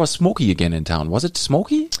before it was smoky again in town. Was it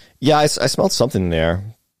smoky? Yeah, I smelled something there,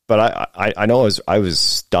 but I know I was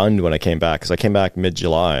stunned when I came back, because I came back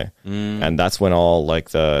mid-July, and that's when all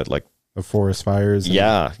the forest fires.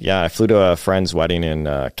 Yeah. I flew to a friend's wedding in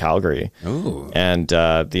Calgary. Ooh. And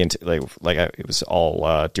it was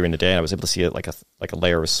all during the day, and I was able to see it like a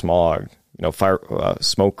layer of smog, you know,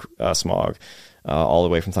 smoke smog. All the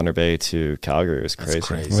way from Thunder Bay to Calgary. It was crazy. That's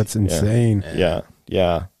crazy. That's insane. Yeah.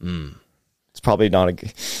 It's probably not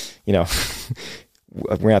you know,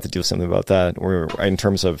 we're gonna have to do something about that. Or in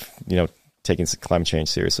terms of, you know, taking climate change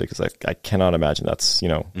seriously, because I cannot imagine that's, you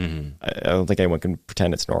know, I don't think anyone can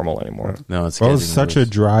pretend it's normal anymore. No, it's such a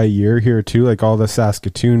dry year here too. Like, all the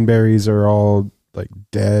Saskatoon berries are all like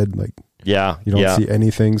dead. Like, Yeah, you don't see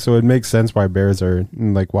anything, so it makes sense why bears are,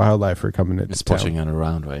 like, wildlife are coming into It's town. pushing it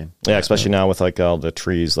around, right? Yeah, especially now with like all the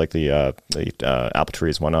trees, like the apple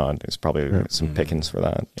trees went on. There's probably some pickings for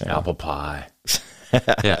that. Yeah. Apple pie.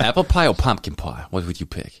 Yeah, apple pie or pumpkin pie? What would you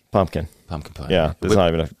pick? Pumpkin Pumpkin pie. Yeah, there's not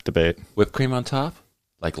even a debate. Whipped cream on top?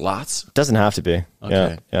 Like lots? Doesn't have to be.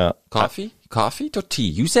 Okay. Yeah. Coffee or tea?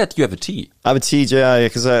 You said you have a tea. I have a tea, yeah,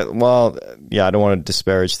 because I don't want to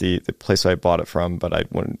disparage the place I bought it from, but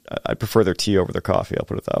I prefer their tea over their coffee. I'll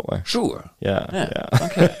put it that way. Sure. Yeah.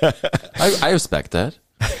 Okay. I respect that.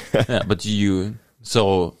 Yeah, but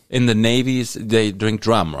so in the navies they drink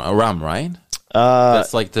rum, right?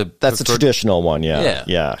 That's like that's a traditional one. Yeah.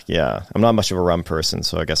 Yeah. I'm not much of a rum person,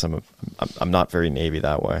 so I guess I'm not very Navy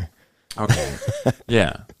that way. Okay.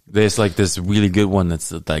 Yeah. There's like this really good one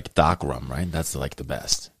that's like dark rum, right? That's like the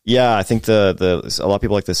best. Yeah, I think a lot of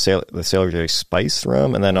people like the Sailor J Spice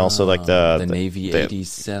rum, and then also like the Navy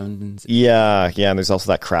 87s. Yeah, and there's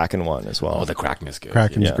also that Kraken one as well. Oh, the Kraken is good.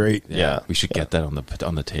 Kraken's great. Yeah. We should get that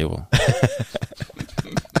on the table.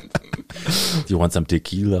 Do you want some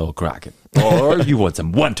tequila or Kraken? Or you want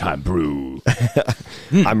some one-time brew?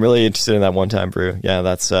 I'm really interested in that one-time brew. Yeah,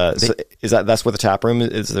 that's that's where the tap room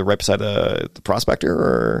is. Is it right beside the Prospector,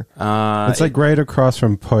 or it's like right across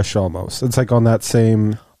from Push almost. It's like on that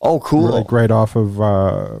same. Oh, cool! Like right off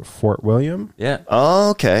of Fort William. Yeah.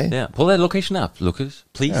 Oh, okay. Yeah. Pull that location up, Lucas,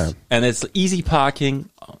 please. Yeah. And it's easy parking,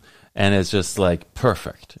 and it's just like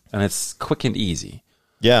perfect, and it's quick and easy.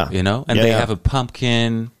 Yeah. You know, and they have a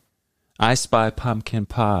pumpkin. I Spy pumpkin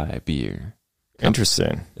pie beer.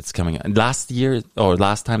 Interesting. It's coming out.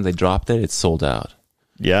 Last time they dropped it, it's sold out.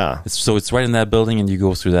 Yeah. So it's right in that building, and you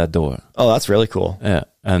go through that door. Oh, that's really cool. Yeah,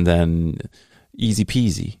 and then easy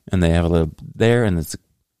peasy, and they have a little there, and it's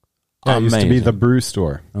Yeah, it used to be the brew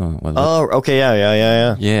store. Oh, okay,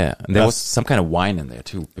 yeah. Yeah, and there was some kind of wine in there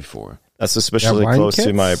too before. That's especially wine close to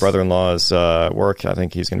kits? my brother-in-law's work. I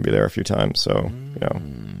think he's going to be there a few times, so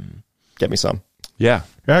get me some. Yeah,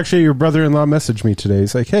 Actually, your brother-in-law messaged me today.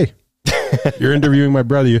 He's like, "Hey, you're interviewing my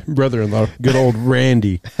brother-in-law, good old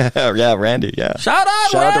Randy." Yeah, Randy. Yeah, shout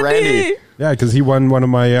out to Randy. Yeah, because he won one of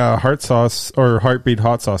my heart sauce or heartbeat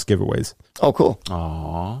hot sauce giveaways. Oh, cool.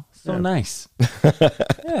 Aw, so nice.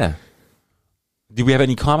 Yeah. Do we have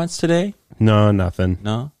any comments today? No, nothing.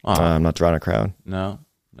 No. I'm not drawing a crowd. No.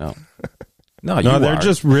 No, No, they're are.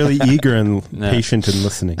 just really eager and patient and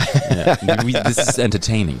listening. Yeah. This is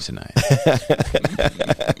entertaining tonight.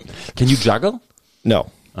 Can you juggle?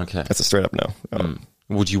 No. Okay. That's a straight up no.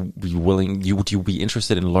 Would you be willing? Would you be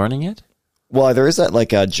interested in learning it? Well, there is that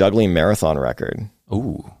like a juggling marathon record.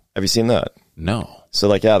 Ooh, Have you seen that? no. So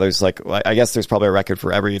like, yeah, there's like, I guess there's probably a record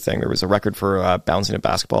for everything. There was a record for bouncing a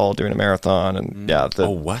basketball, doing a marathon, and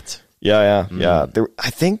What? Yeah. There, I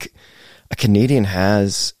think a Canadian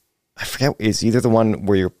has, I forget, is either the one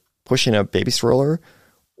where you're pushing a baby stroller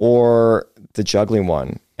or the juggling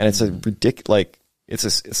one, and it's a ridiculous. Like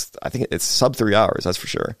I think it's sub 3 hours. That's for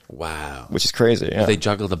sure. Wow. Which is crazy. Yeah. They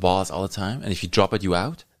juggle the balls all the time, and if you drop it, you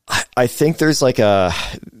out. I think there's like a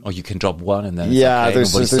Or you can drop one, and then it's yeah. okay,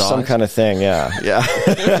 There's nobody saw some it? kind of thing. Yeah.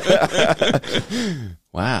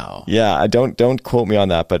 Wow. Yeah, I don't quote me on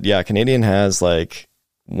that, but yeah, Canadian has like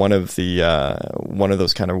one of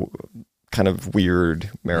those kind of weird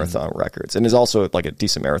marathon records, and is also like a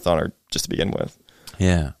decent marathoner just to begin with.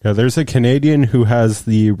 Yeah. Yeah, there's a Canadian who has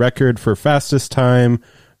the record for fastest time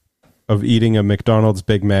of eating a McDonald's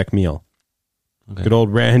Big Mac meal. Okay. Good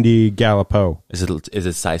old Randy Gallipo. Is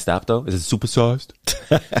it sized up though? Is it supersized?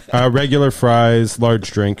 Regular fries,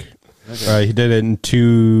 large drink. Okay. He did it in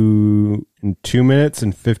 2 minutes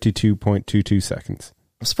and 52.22 seconds.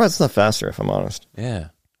 I'm surprised it's not faster, if I'm honest. Yeah.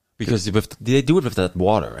 Because they do it with that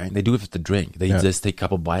water, right? They do it with the drink. They just take a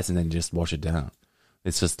couple bites and then just wash it down.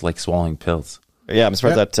 It's just like swallowing pills. Yeah, I'm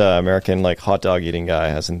surprised that American like hot dog eating guy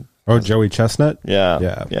hasn't. Oh, Joey Chestnut?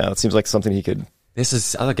 Yeah. It seems like something he could. There's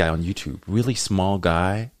this other guy on YouTube, really small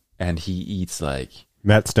guy, and he eats like,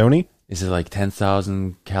 Matt Stoney? is it like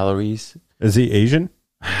 10,000 calories? Is he Asian?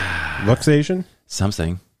 Looks Asian?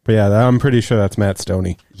 Something. But yeah, I'm pretty sure that's Matt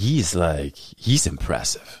Stoney. He's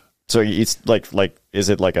impressive. So he eats like is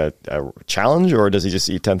it like a challenge, or does he just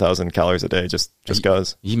eat 10,000 calories a day? Just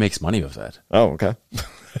goes. He makes money with that. Oh, okay.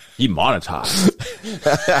 He monetized.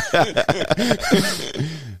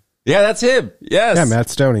 Yeah, that's him. Yes. Yeah, Matt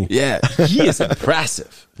Stoney. Yeah, he is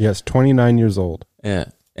impressive. Yes, 29 years old. Yeah.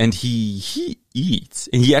 And he eats.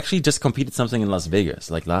 And he actually just competed something in Las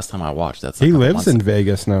Vegas. Like last time I watched. That's like He a couple lives months in ago.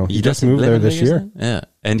 Vegas now. He just doesn't moved live there in this Vegas year. now? Yeah.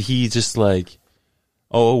 And he's just like,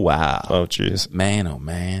 oh, wow. Oh, jeez. Man, oh,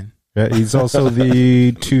 man. Yeah, he's also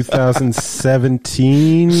the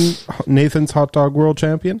 2017 Nathan's Hot Dog World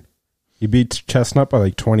Champion. He beat Chestnut by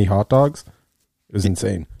like 20 hot dogs. It was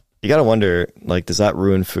insane. You gotta wonder, like, does that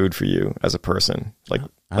ruin food for you as a person? Like,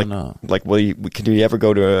 I don't know. Like, can you ever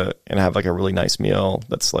go to and have like a really nice meal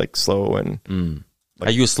that's like slow and?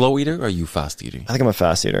 Are you a slow eater or are you fast eater? I think I'm a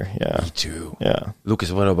fast eater. Yeah. Me too. Yeah.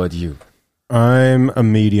 Lucas, what about you? I'm a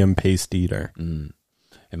medium paced eater. In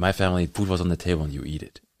my family, food was on the table and you eat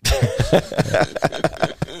it.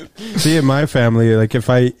 See, in my family, like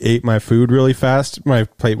if I ate my food really fast, my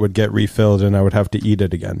plate would get refilled and I would have to eat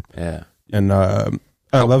it again. Yeah. And I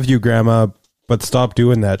love you, Grandma, but stop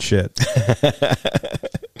doing that shit.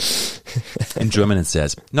 In German it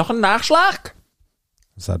says, noch ein Nachschlag?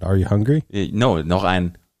 Is that, are you hungry? No, noch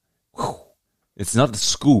ein... It's not a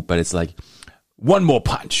scoop, but it's like, one more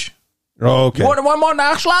punch. Oh, okay. One more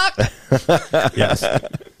Nachschlag? Yes.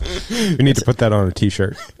 We need to put that on a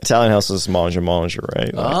t-shirt. Italian house is mange,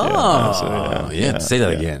 right? Like, Yeah, say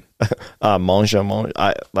that again. Mange.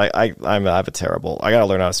 I have a terrible. I gotta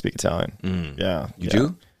learn how to speak Italian. Yeah, You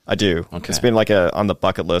do? I do. Okay. It's been like on the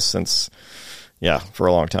bucket list since, for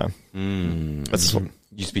a long time. That's,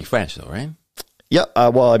 You speak French though, right? yeah.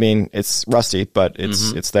 Well, I mean, it's rusty, but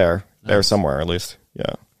it's there somewhere at least.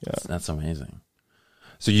 Yeah. That's amazing.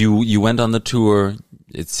 So you went on the tour.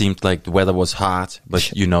 It seemed like the weather was hot,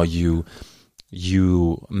 but you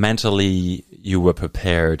mentally you were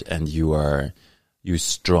prepared and you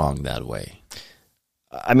strong that way.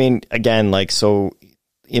 I mean, again, like, so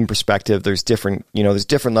in perspective, there's different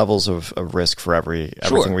levels of risk for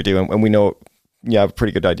everything we do. And we know, you have a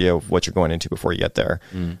pretty good idea of what you're going into before you get there.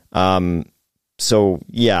 So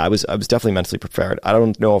yeah, I was definitely mentally prepared. I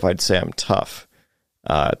don't know if I'd say I'm tough.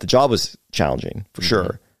 The job was challenging for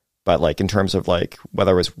sure, but like in terms of like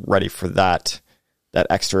whether I was ready for that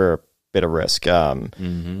extra bit of risk, you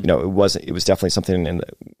know, it was definitely something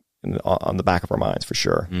on the back of our minds for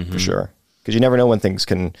sure, because you never know when things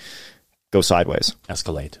can go sideways,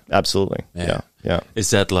 escalate. Absolutely, yeah. Is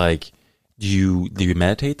that like do you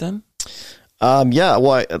meditate then? Yeah,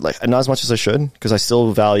 well, like not as much as I should, because I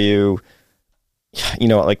still value, you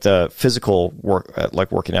know, like the physical work,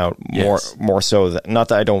 like working out more so. Not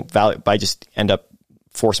that I don't value, but I just end up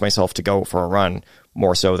force myself to go for a run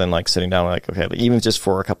more so than like sitting down, like, okay, even just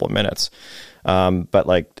for a couple of minutes. But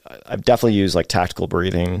like I've definitely used like tactical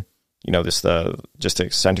breathing, you know, just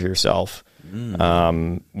to center yourself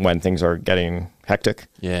when things are getting hectic.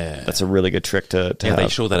 Yeah, that's a really good trick to have. They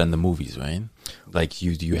show that in the movies, right? Like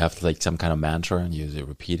you have like some kind of mantra and you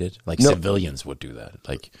repeat it. Like civilians would do that.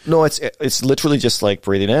 Like no, it's literally just like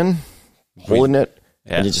breathing in, holding it,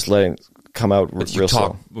 and you just letting it come out real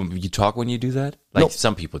slow. You talk when you do that? Like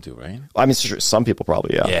some people do, right? I mean, sure, some people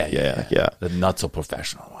probably, yeah. The not so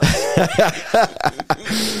professional ones.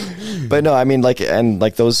 But no, I mean, like, and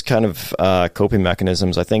like those kind of coping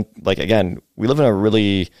mechanisms, I think, like, again, we live in a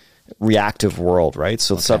really reactive world, right?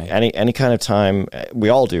 So any kind of time, we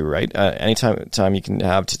all do, right? Any time you can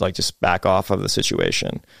have to like just back off of the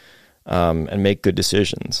situation and make good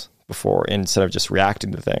decisions instead of just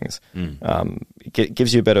reacting to things. It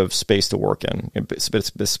gives you a bit of space to work in, a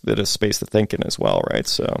bit of space to think in as well, right?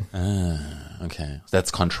 So okay,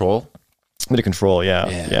 that's control. A bit of control,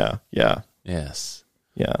 yeah. Yes,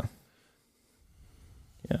 yeah.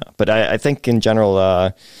 But I think in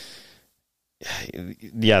general,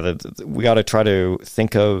 we got to try to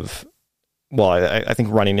think of. Well, I think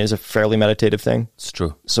running is a fairly meditative thing. It's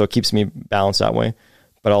true. So it keeps me balanced that way.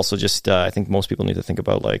 But also just, I think most people need to think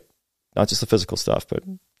about like, not just the physical stuff, but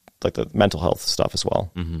like the mental health stuff as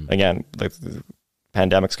well. Again, like the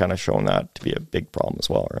pandemic's kind of shown that to be a big problem as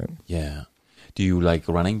well, right? Yeah. Do you like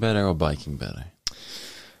running better or biking better?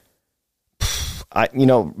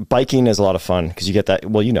 Biking is a lot of fun because you get that,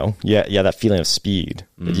 that feeling of speed.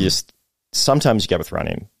 That you just, sometimes you get with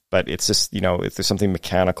running, but it's just, if there's something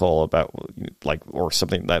mechanical about like, or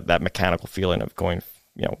something that mechanical feeling of going,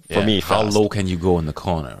 for me, how fast. Low can you go in the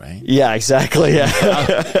corner, right? Yeah, exactly. Yeah.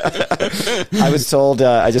 I was told,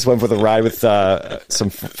 I just went for the ride with some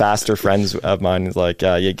faster friends of mine. It's like,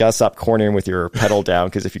 you gotta stop cornering with your pedal down,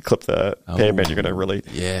 because if you clip the pavement, you're gonna really,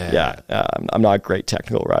 I'm not a great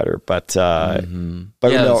technical rider, but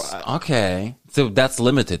okay. So that's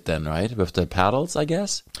limited then, right? With the paddles, I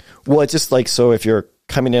guess? Well, it's just like, so if you're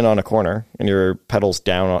coming in on a corner and your pedals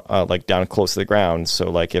down, down close to the ground.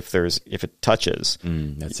 So like if it touches,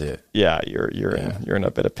 that's it. Yeah, you're in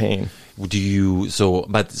a bit of pain.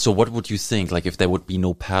 So what would you think? Like if there would be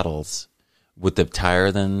no paddles, would the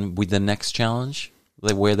tire then be the next challenge,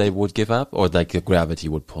 like where they would give up, or like the gravity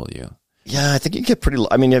would pull you? Yeah, I think you get pretty.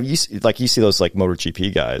 I mean, you see those like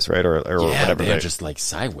MotoGP guys, right, or whatever. They're just like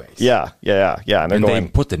sideways. Yeah, and they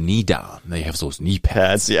put the knee down. They have those knee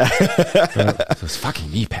pads. Yeah, those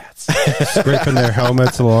fucking knee pads. Scraping their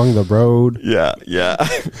helmets along the road. Yeah.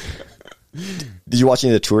 Did you watch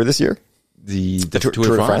any of the Tour this year? The Tour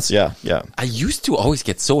de France? Yeah. I used to always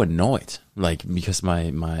get so annoyed, like because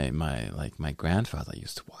my grandfather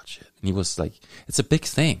used to watch it, and he was like, "It's a big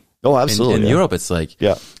thing." Oh, absolutely. In Europe, it's like,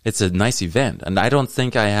 it's a nice event. And I don't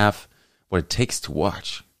think I have what it takes to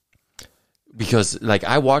watch. Because, like,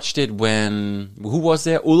 I watched it when, who was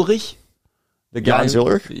there? Uhlrich? The guy. Jan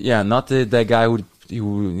Uhlrich? Yeah, not the guy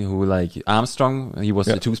who like, Armstrong. He was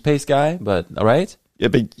the toothpaste guy, but, right? Yeah,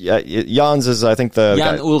 but Jan's is, I think, the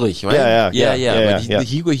Jan guy. Uhlrich, right? Yeah. But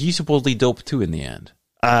he's supposedly dope too in the end.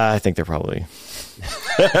 I think they're probably.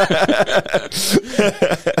 I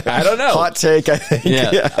don't know. Hot take, I think.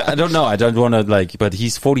 Yeah. I don't know. I don't want to but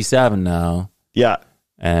he's 47 now. Yeah.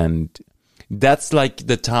 And that's like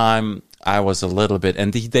the time I was a little bit,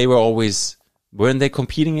 and they were always, weren't they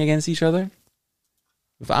competing against each other?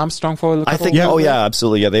 With Armstrong for a couple? I think,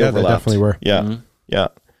 absolutely. Yeah, they overlapped. They definitely were. Yeah.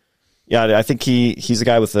 Yeah, I think he's the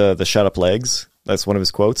guy with the shut up legs. That's one of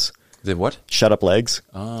his quotes. The what? Shut up legs.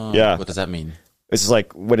 Oh, yeah. What does that mean? It's just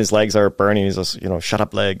like when his legs are burning, he's just, shut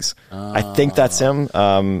up legs. I think that's him.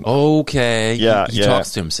 Okay. Yeah. He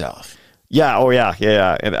talks to himself. Yeah. Oh, yeah.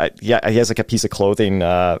 And he has like a piece of clothing,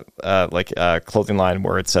 clothing line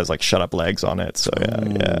where it says like "shut up legs" on it. So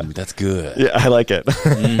yeah. That's good. Yeah, I like it.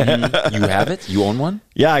 Mm-hmm. You have it? You own one?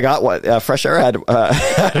 Yeah, I got one. Fresh Air had one,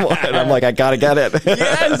 and I'm like, I gotta get it.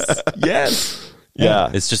 Yes.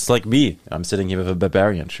 Yeah. It's just like me. I'm sitting here with a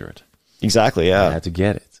Barbarian shirt. Exactly. Yeah. I had to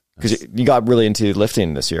get it. Because you got really into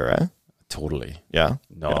lifting this year, right? Totally. Yeah.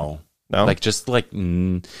 No. No? Like just like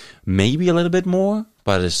maybe a little bit more,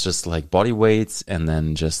 but it's just like body weights and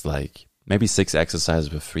then just like maybe 6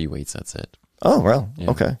 exercises with 3 weights. That's it. Oh, well,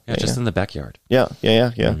 Yeah. okay. Yeah, just in the backyard. Yeah. Oh,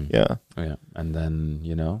 yeah. And then,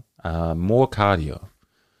 more cardio.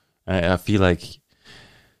 I feel like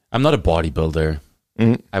I'm not a bodybuilder.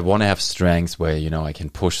 I want to have strengths where, I can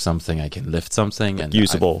push something, I can lift something and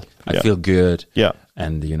Usable. I feel good. Yeah.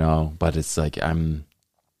 And, but it's like, I'm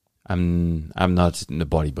not a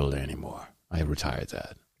bodybuilder anymore. I retired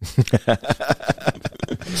that.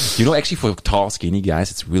 Actually for tall, skinny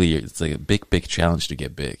guys, it's like a big challenge to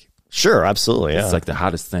get big. Sure, absolutely. Yeah. It's like the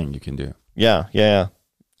hardest thing you can do. Yeah.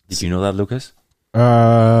 Did you know that, Lucas?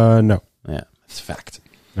 No. Yeah, it's a fact.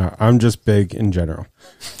 No, I'm just big in general.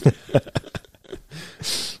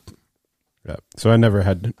 Yeah. So I never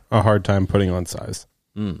had a hard time putting on size.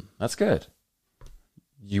 That's good.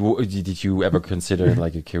 Did you ever consider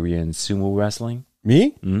like a career in sumo wrestling?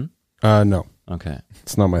 Me? No. Okay.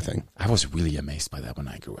 It's not my thing. I was really amazed by that when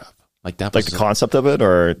I grew up. Like that Like was the concept of it,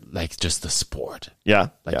 or like just the sport. yeah,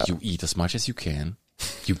 Like you eat as much as you can,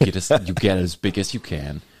 you get as big as you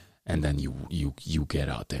can, and then you get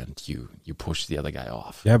out there and you push the other guy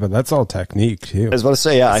off. Yeah, but that's all technique too. I was about to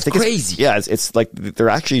say, I think crazy. It's like they're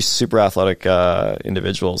actually super athletic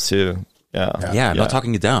individuals too. Yeah, I'm not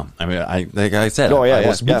talking it down. I mean, like I said, Oh, yeah, I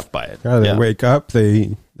was yeah. moved by it. Yeah, they Yeah. wake up,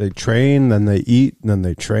 they train, then they eat, and then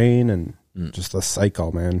they train, and just a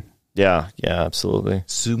cycle, man. Yeah, absolutely.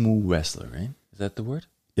 Sumo wrestler, right? Is that the word?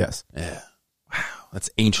 Yes. Yeah. Wow, that's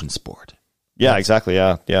ancient sport. Yeah, exactly.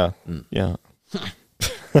 Yeah.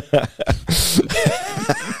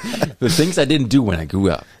 The things I didn't do when I grew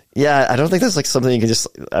up. Yeah, I don't think that's like something you can just.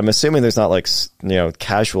 I'm assuming there's not like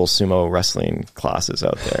casual sumo wrestling classes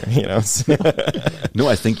out there. No,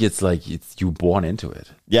 I think it's like you born into it.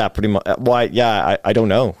 Yeah, pretty much. Why? Yeah, I don't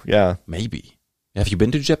know. Yeah. Maybe. Have you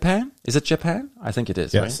been to Japan? Is it Japan? I think it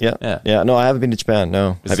is. Yes. Right? Yeah. No, I haven't been to Japan.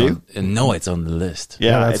 No, It's have you? No, it's on the list.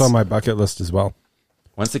 Yeah, that's it's- on my bucket list as well.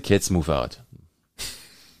 Once the kids move out,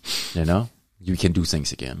 you can do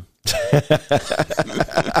things again.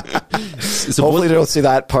 So Hopefully, they don't see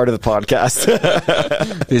that part of the podcast.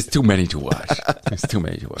 there's too many to watch.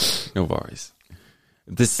 No worries.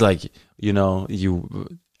 This like, you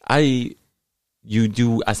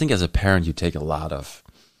do, I think as a parent, you do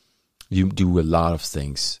a lot of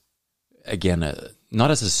things, again,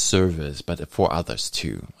 not as a service, but for others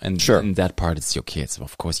too. And Sure. in that part, it's your kids.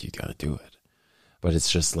 Of course, you got to do it. But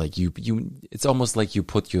it's just like it's almost like you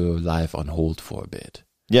put your life on hold for a bit.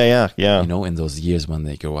 Yeah. In those years when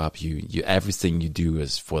they grow up, you everything you do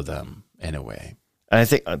is for them in a way. And I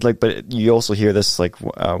think but you also hear this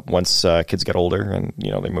once kids get older and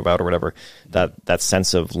they move out or whatever, that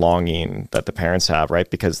sense of longing that the parents have, right?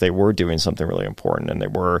 Because they were doing something really important and they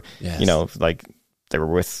were, Yes. they were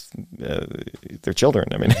with their children.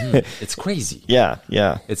 I mean, It's crazy. yeah.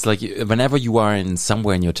 It's like whenever you are in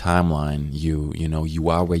somewhere in your timeline, you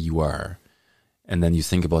are where you are, and then you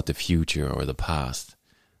think about the future or the past,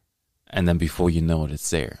 and then before you know it, it's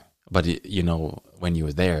there. But when you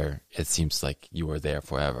were there, it seems like you were there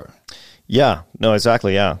forever. Yeah, no,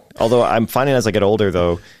 exactly. Yeah. Although I'm finding as I get older,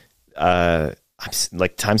 though, time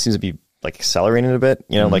seems to be like accelerating a bit.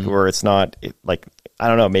 Like where it's not I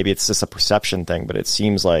don't know. Maybe it's just a perception thing, but it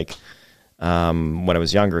seems like when I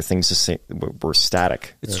was younger, things just were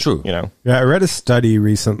static. It's true. Yeah, I read a study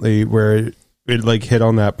recently where it like hit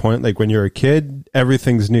on that point. Like when you're a kid,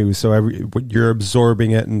 everything's new, so you're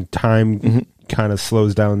absorbing it, and time kind of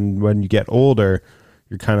slows down. When you get older,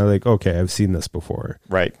 you're kind of like, okay, I've seen this before,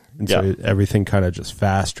 Right. and so everything kind of just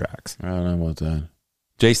fast tracks. I don't know about that.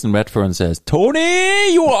 Jason Redfern says,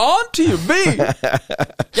 "Tony, you are on TV."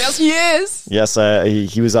 Yes, he is. Yes,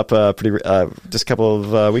 he was up just a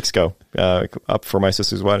couple of weeks ago, up for my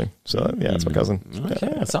sister's wedding. So yeah, it's my cousin.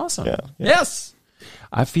 Okay, that's awesome. Yeah. Yes.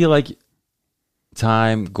 I feel like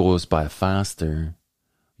time goes by faster.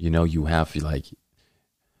 You have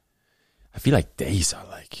I feel like days are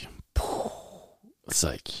like, it's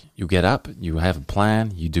like you get up, you have a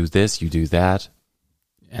plan, you do this, you do that,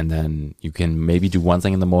 and then you can maybe do one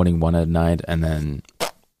thing in the morning, one at night, and then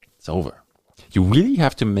it's over. You really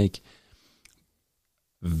have to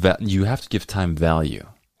you have to give time value.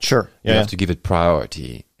 Sure. You have to give it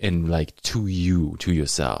priority in to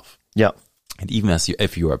yourself. Yeah. And even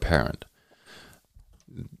if you're a parent,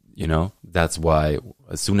 that's why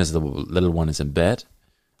as soon as the little one is in bed,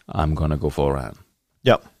 I'm going to go for a run.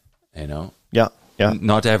 Yep. Yeah. Not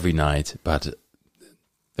Not every night, but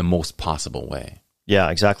the most possible way. Yeah,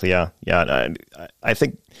 exactly. Yeah. I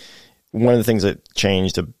think one of the things that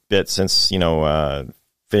changed a bit since,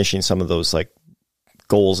 finishing some of those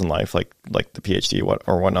goals in life, like the PhD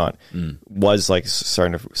or whatnot, was like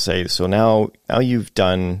starting to say, so now you've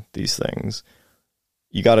done these things,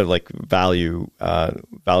 you got to like value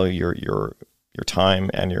your time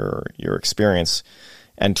and your experience,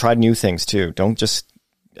 and try new things too. Don't just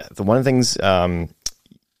one of the things.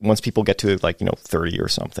 Once people get to like 30 or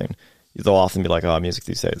something, they'll often be like, "Oh, music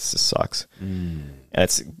these days just sucks," and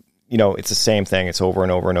it's it's the same thing. It's over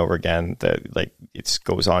and over and over again. That like it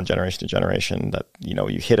goes on generation to generation. That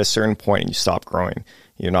you hit a certain point and you stop growing.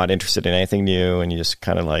 You're not interested in anything new, and you just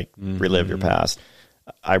kind of like relive your past.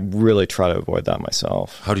 I really try to avoid that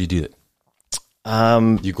myself. How do you do it?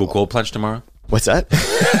 You go cold plunge tomorrow? What's that?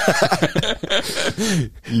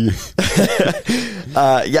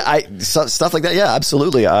 Stuff like that. Yeah,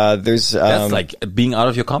 absolutely. There's that's like being out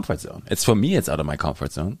of your comfort zone. It's for me, it's out of my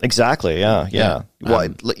comfort zone. Exactly. Yeah. Well,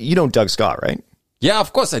 you know Doug Scott, right? Yeah,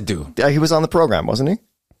 of course I do. Yeah, he was on the program, wasn't he?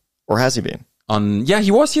 Or has he been?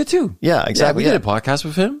 He was here too. Yeah, exactly. Yeah, we did a podcast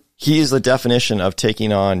with him. He is the definition of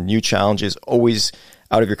taking on new challenges, always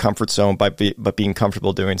out of your comfort zone, but being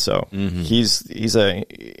comfortable doing so. He's a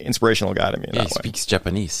inspirational guy to me. He speaks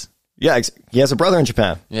Japanese. Yeah, he has a brother in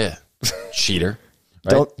Japan. Yeah, cheater.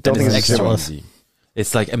 Right? Don't think it's extra easy.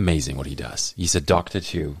 It's like amazing what he does. He's a doctor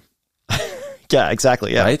too. Yeah,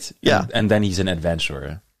 exactly. Yeah, right. Yeah, and then he's an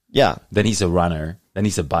adventurer. Yeah. Then he's a runner. Then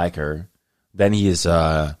he's a biker. Then he is.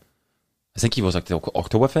 I think he was like the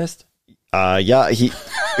Oktoberfest. Yeah,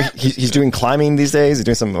 he's doing climbing these days. He's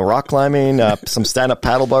doing some rock climbing, some stand-up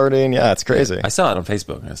paddleboarding. Yeah, it's crazy. I saw it on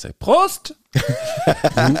Facebook, and I say, "Prost!"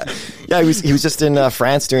 Yeah, he was just in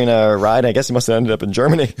France doing a ride. I guess he must have ended up in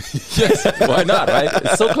Germany. Yes, why not? Right?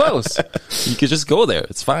 It's so close. You could just go there.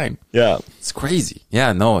 It's fine. Yeah, it's crazy.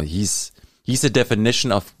 Yeah, no, he's the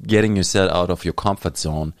definition of getting yourself out of your comfort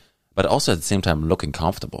zone, but also at the same time looking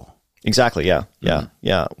comfortable. Exactly. Yeah.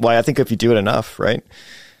 Well, I think if you do it enough, right?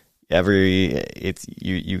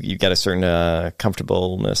 You get a certain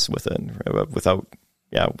comfortableness with it without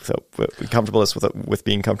comfortableness with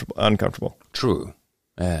being uncomfortable. True.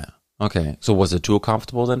 Yeah. Okay. So was it too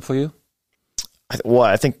comfortable then for you?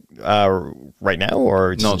 I think right now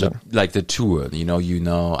or just like the tour.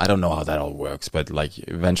 I don't know how that all works, but like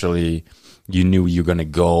eventually you knew you're gonna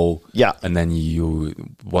go. Yeah. And then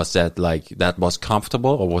was that was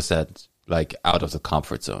comfortable, or was that like out of the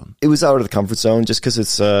comfort zone? It was out of the comfort zone just because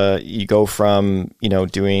it's you go from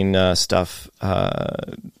doing stuff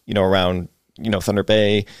around Thunder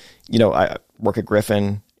Bay. I work at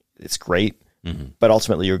Griffon. It's great, but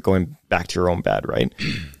ultimately you're going back to your own bed, right?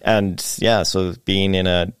 And yeah, so being in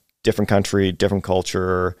a different country, different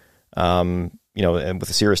culture, and with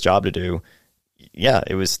a serious job to do. Yeah,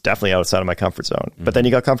 it was definitely outside of my comfort zone. But then you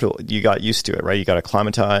got comfortable, you got used to it, right? You got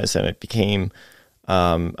acclimatized, and it became.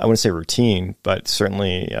 I wouldn't say routine, but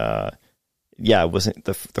certainly, it wasn't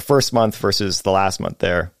the first month versus the last month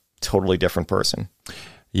there. Totally different person.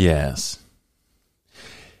 Yes.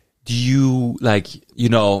 Do you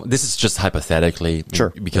this is just hypothetically,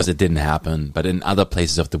 sure, because it didn't happen, but in other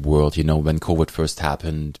places of the world, when COVID first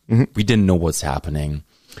happened, we didn't know what's happening.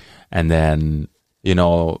 And then,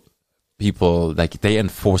 people they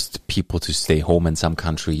enforced people to stay home in some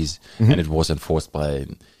countries, and it was enforced by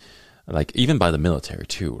even by the military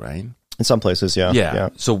too, right? In some places, yeah. Yeah.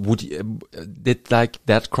 So did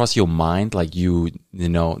that cross your mind?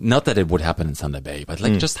 Not that it would happen in Thunder Bay, but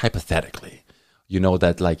just hypothetically,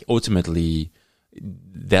 that ultimately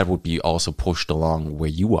that would be also pushed along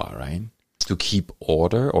where you are, right? To keep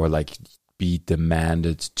order or be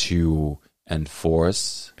demanded to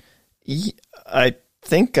enforce. I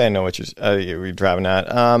think I know what you're driving at.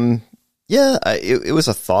 Yeah, it was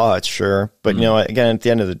a thought, sure, but again, at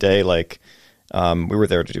the end of the day, we were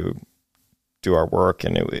there to do our work,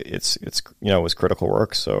 and it was critical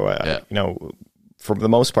work. So for the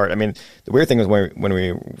most part, I mean, the weird thing was when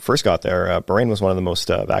we first got there, Bahrain was one of the most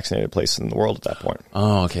vaccinated places in the world at that point.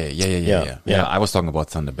 Oh, okay, yeah. I was talking about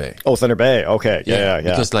Thunder Bay. Oh, Thunder Bay. Okay, yeah.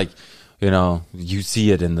 Because you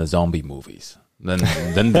see it in the zombie movies. Then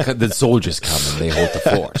the soldiers come and they hold the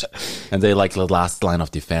fort, and they the last line of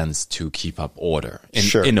defense to keep up order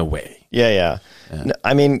in a way. Yeah. No,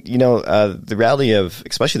 I mean, the reality of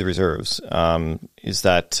especially the reserves is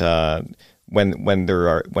that when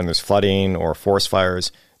there's flooding or forest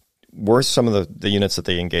fires, we're some of the units that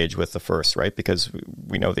they engage with the first, right? Because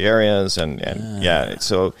we know the areas and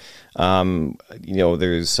so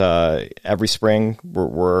there's every spring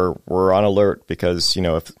we're on alert because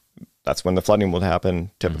if that's when the flooding will happen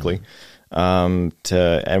typically. And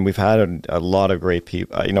we've had a lot of great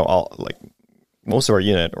people, most of our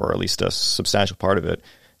unit, or at least a substantial part of it,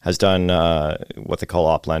 has done what they call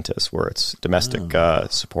Oplentis, where it's domestic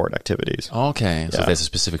support activities. Okay, so there's a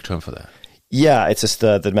specific term for that. Yeah, it's just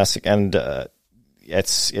the domestic, and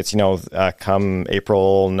it's come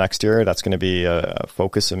April next year, that's going to be a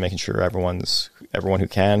focus of making sure everyone who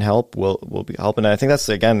can help will be helping. And I think that's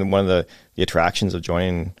again one of the attractions of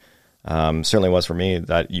joining. Certainly was for me,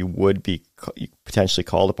 that you would be potentially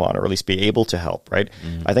called upon, or at least be able to help. Right?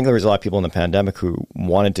 I think there was a lot of people in the pandemic who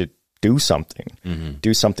wanted to do something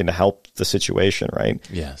to help the situation. Right?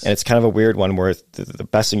 Yes. And it's kind of a weird one where the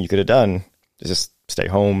best thing you could have done is just stay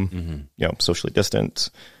home, socially distance,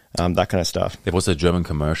 that kind of stuff. There was a German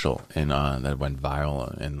commercial that went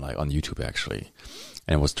viral on YouTube actually,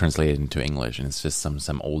 and it was translated into English, and it's just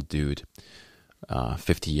some old dude,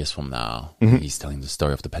 50 years from now, he's telling the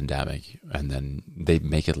story of the pandemic, and then they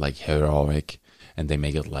make it like heroic, and they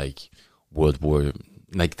make it like World War,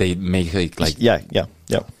 like they make it like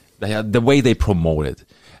the way they promote it,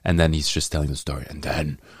 and then he's just telling the story, and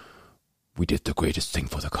then we did the greatest thing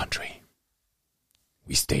for the country.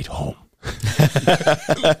 We stayed home.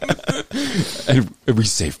 and we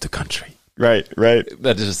saved the country. Right.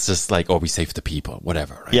 That is just like, or we saved the people,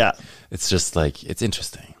 whatever. Right? Yeah. It's just like, it's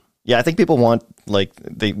interesting. Yeah, I think people want, like,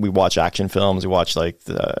 we watch action films, we watch like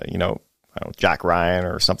Jack Ryan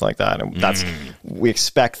or something like that, and we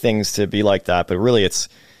expect things to be like that, but really it's,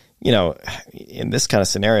 in this kind of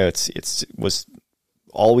scenario, it was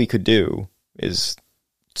all we could do is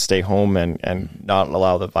stay home and not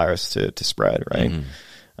allow the virus to spread, right?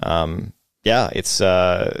 It's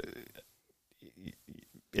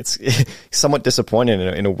somewhat disappointing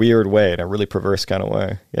in a weird way, in a really perverse kind of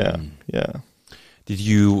way. Yeah. Did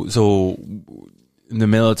you, so in the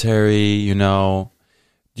military, do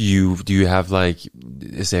you have like,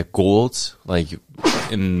 is there goals? Like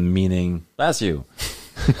in meaning, bless you.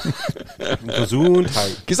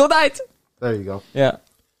 Gesundheit. There you go. Yeah.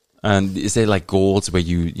 And is there like goals where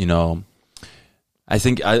I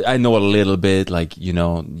think I know a little bit, like, you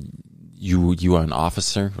are an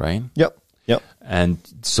officer, right? Yep. And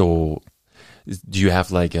so do you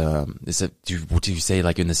have like, would you say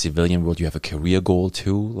like in the civilian world, you have a career goal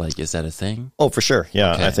too? Like, is that a thing? Oh, for sure.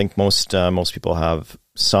 Yeah. Okay. I think most people have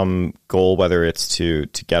some goal, whether it's to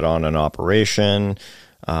get on an operation,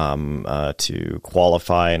 to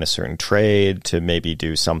qualify in a certain trade, to maybe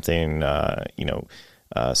do something,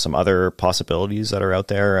 some other possibilities that are out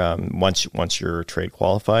there. Once you're trade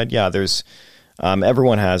qualified, there's,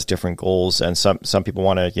 everyone has different goals, and some people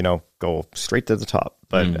want to, go straight to the top,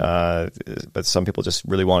 but some people just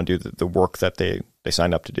really want to do the work that they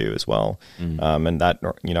signed up to do as well. And that,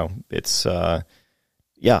 it's,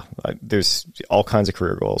 there's all kinds of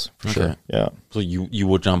career goals for sure. Yeah. So you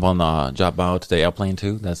would jump out the airplane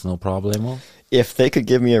too? That's no problem. If they could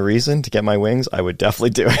give me a reason to get my wings, I would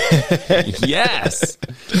definitely do it. Yes.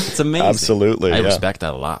 It's amazing. Absolutely. I respect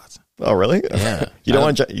that a lot. Oh, really? Yeah. You don't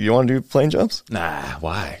want to do plane jumps? Nah,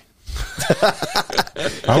 why?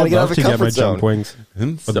 I would love to get my jump wings.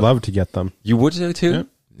 Would love to get them. You would too?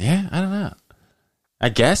 Yeah, I don't know. I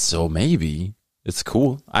guess so, maybe. It's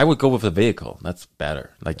cool. I would go with a vehicle. That's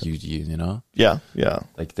better. Like you know? Yeah.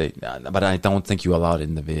 Like but I don't think you're allowed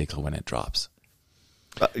in the vehicle when it drops.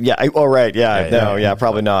 Right. Yeah.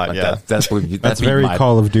 Probably not. That's very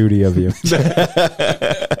Call of Duty of you.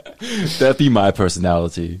 That'd be my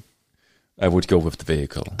personality. I would go with the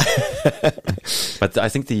vehicle. But I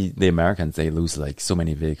think the Americans, they lose like so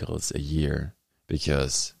many vehicles a year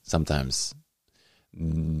because sometimes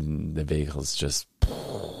the vehicles just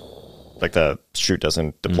like the chute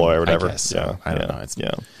doesn't deploy or whatever. I guess so. I don't know. It's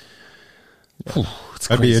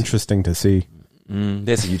That'd be interesting to see.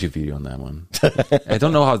 There's a YouTube video on that one. I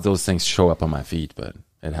don't know how those things show up on my feed, but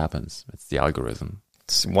it happens. It's the algorithm.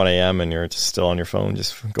 It's 1 a.m. and you're just still on your phone,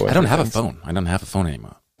 just going. I don't have a phone. I don't have a phone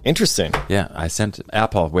anymore. Interesting. Yeah, I sent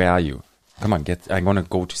Apple. Where are you? Come on, I'm gonna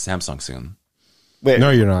go to Samsung soon. Wait, no,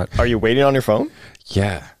 you're not. Are you waiting on your phone?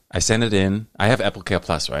 Yeah, I sent it in. I have Apple Care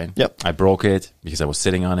Plus, right? Yep. I broke it because I was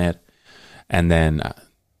sitting on it, and then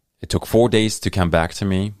it took 4 days to come back to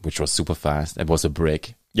me, which was super fast. It was a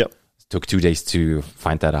brick. Yep. It took 2 days to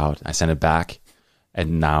find that out. I sent it back,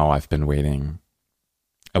 and now I've been waiting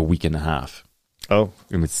a week and a half. Oh,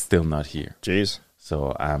 and it's still not here. Jeez.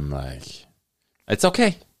 So I'm like, it's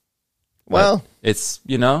okay. Well, but it's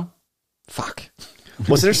fuck.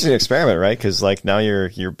 Well, it's an interesting experiment, right? Because like now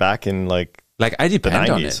you're back in like I depend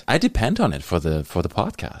on it. I depend on it for the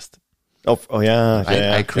podcast. Oh yeah.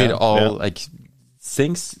 I create like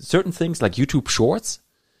certain things like YouTube Shorts.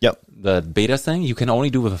 Yep. The beta thing you can only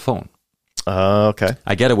do with a phone. Okay.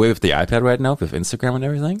 I get away with the iPad right now with Instagram and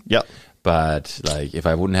everything. Yep. But like if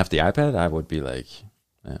I wouldn't have the iPad, I would be like,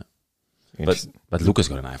 But Lucas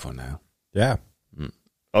got an iPhone now. Yeah.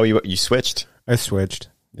 Oh, you switched? I switched.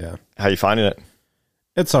 Yeah. How you finding it?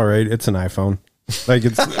 It's all right. It's an iPhone. Like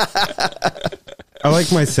it's. I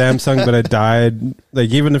like my Samsung, but it died.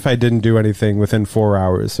 Like even if I didn't do anything within 4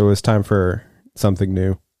 hours, so it was time for something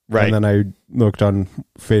new. Right. And then I looked on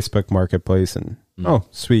Facebook Marketplace, and oh,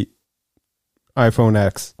 sweet, iPhone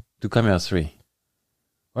X. Du camera 3.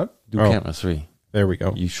 What? Du camera 3. There we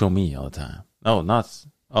go. You show me all the time. Oh, not.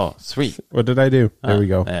 Oh, 3. What did I do? There we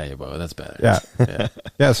go. Yeah, well, that's better. Yeah. Yeah.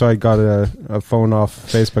 Yeah, so I got a phone off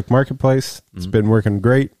Facebook Marketplace. It's been working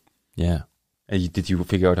great. Yeah. And did you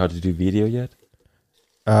figure out how to do video yet?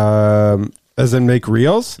 As in make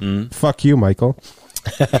reels? Fuck you, Michael.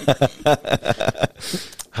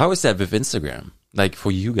 How is that with Instagram? Like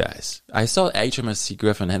for you guys? I saw HMCS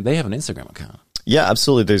Griffon, and they have an Instagram account. Yeah,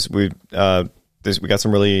 absolutely. We got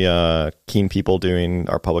some really keen people doing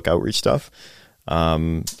our public outreach stuff.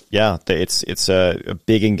 It's a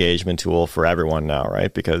big engagement tool for everyone now,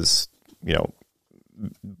 right? Because,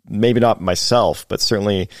 maybe not myself, but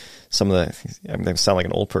certainly some of I sound like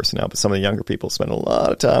an old person now, but some of the younger people spend a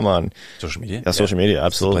lot of time on social media. Yeah, social media,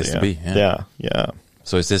 absolutely. It's the place to be. Yeah.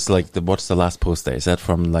 So is this like what's the last post there? Is that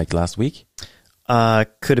from like last week?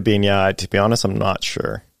 Could have been, yeah. To be honest, I'm not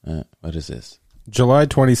sure. What is this? July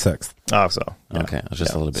 26th. Oh, so. Yeah. Okay,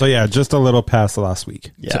 just a little bit. So yeah, just a little past last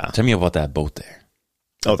week. Yeah. Tell me about that boat there.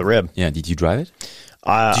 Oh, the rib. Yeah, did you drive it?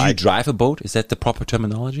 Do you drive a boat? Is that the proper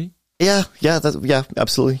terminology? Yeah,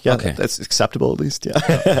 absolutely. Yeah, okay. That's acceptable at least.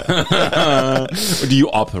 Yeah. Or do you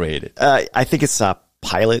operate it? I think it's a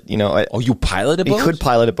pilot. You pilot a boat? You could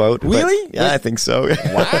pilot a boat. Really? Yeah, I think so.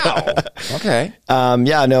 Wow. Okay.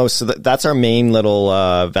 So that's our main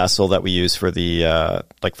little vessel that we use for the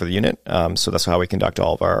for the unit. So that's how we conduct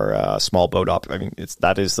all of our small boat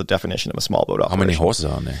that is the definition of a small boat operation. How many horses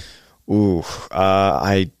are on there? Ooh,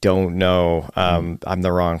 I don't know. I'm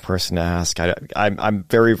the wrong person to ask. I'm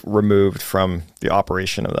very removed from the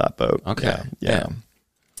operation of that boat. Okay. Yeah.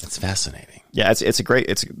 It's fascinating. Yeah,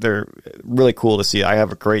 they're really cool to see. I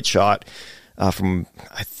have a great shot from,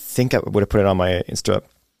 I think I would have put it on my Insta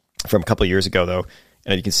from a couple of years ago though,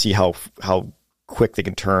 and you can see how quick they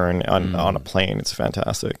can turn on a plane. It's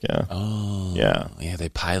fantastic. Yeah. Oh. Yeah. Yeah, they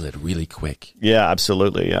pilot really quick. Yeah,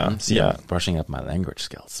 absolutely. Yeah. See, I'm brushing up my language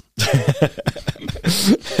skills.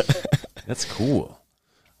 That's cool.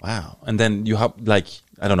 Wow. And then you have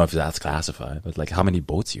I don't know if that's classified, but how many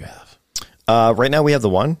boats you have? Right now we have the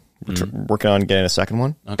one. We're working on getting a second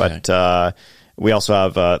one. Okay. But we also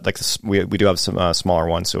have we do have some smaller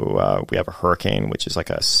ones. So we have a Hurricane, which is like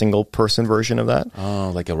a single person version of that.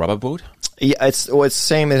 Oh, like a rubber boat? Yeah, it's the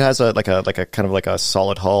same. It has a kind of like a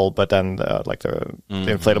solid hull, but then the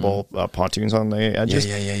inflatable pontoons on the edges.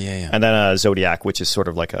 Yeah. And then a Zodiac, which is sort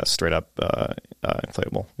of like a straight up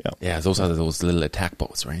inflatable. Yeah. Yeah, those are those little attack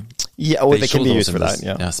boats, right? Yeah, they can be used for that.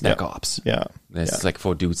 Yeah. Spec Ops. Yeah. It's like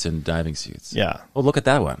for dudes in diving suits. Yeah. Oh, look at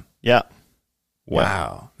that one. Yeah.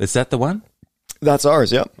 Wow. Is that the one? That's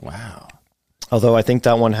ours. Yeah. Wow. Although I think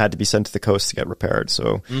that one had to be sent to the coast to get repaired,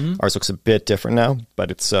 so ours looks a bit different now. But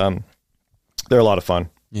it's they're a lot of fun.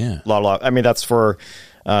 Yeah. A lot. I mean, that's for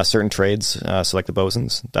certain trades. So like the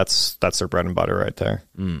bosuns, that's their bread and butter right there.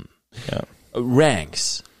 Yeah.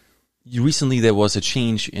 Ranks. Recently, there was a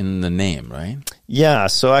change in the name, right? Yeah.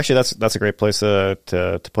 So actually, that's a great place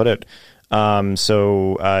to put it.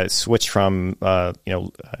 So it switched from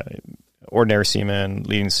ordinary seaman,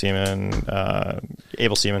 leading seaman,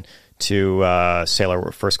 able seaman to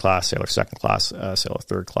sailor first class, sailor second class, sailor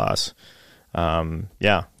third class.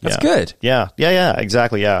 That's good. Yeah,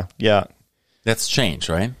 exactly. Yeah. That's change,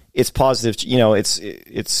 right? It's positive.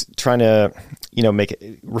 It's trying to, make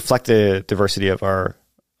it reflect the diversity of our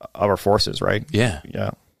forces, right? Yeah.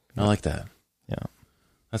 Yeah. I like that. Yeah.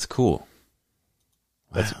 That's cool.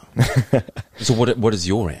 Wow. So what is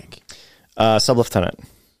your rank? Sub-lieutenant.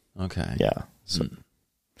 Okay. Yeah. So,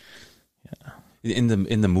 yeah. In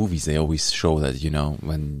the movies, they always show that,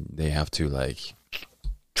 when they have to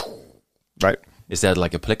right. Is that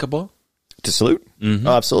applicable? To salute? Mm-hmm.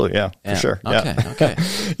 Oh, absolutely. Yeah, for sure. Okay.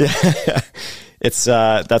 Yeah. It's,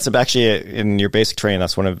 that's actually in your basic training.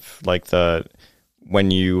 That's one of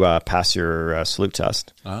when you pass your salute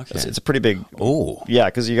test. Okay. It's a pretty big. Oh. Yeah.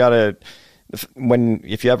 Cause you gotta,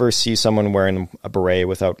 if you ever see someone wearing a beret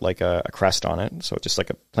without a crest on it, so just like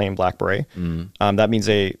a plain black beret, that means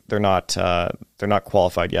they're not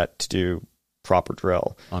qualified yet to do proper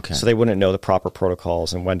drill. Okay. So they wouldn't know the proper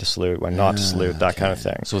protocols and when to salute, when not to salute, that kind of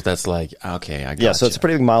thing. So that's I got yeah. So it's a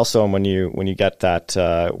pretty big milestone when you get that,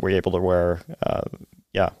 where you're able to wear,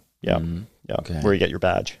 Okay. where you get your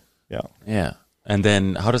badge. Yeah. Yeah. And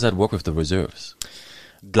then how does that work with the reserves?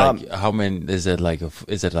 Like how many is it like a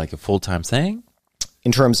full-time thing?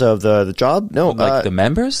 In terms of the job? No. Like the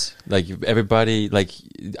members? Like everybody, like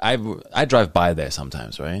I drive by there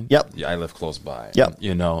sometimes, right? Yep. Yeah, I live close by. Yep.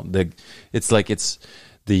 You know, the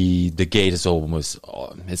gate is almost,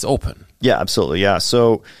 it's open. Yeah, absolutely. Yeah.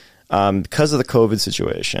 So, because of the COVID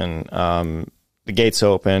situation, the gate's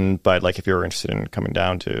open, but like if you're interested in coming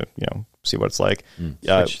down to, see what it's like.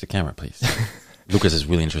 Switch the camera, please. Lucas is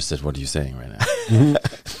really interested. What are you saying right now?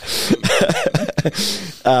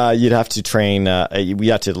 You'd have to train. We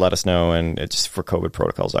have to let us know, and it's just for COVID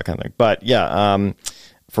protocols, that kind of thing. But yeah,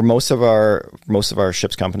 for most of our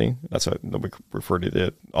ship's company, that's what we refer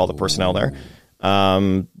to all the personnel there.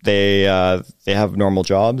 They have normal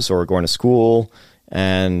jobs or going to school,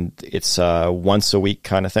 and it's once a week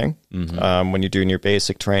kind of thing. Mm-hmm. When you're doing your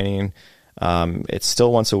basic training, it's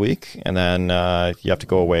still once a week, and then you have to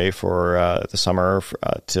go away for the summer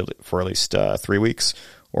for at least 3 weeks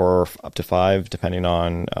or up to 5, depending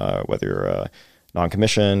on whether you're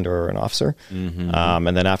non-commissioned or an officer. Mm-hmm.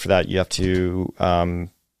 And then after that, you have to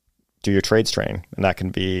do your trades training, and that can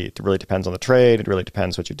be, it really depends on the trade. It really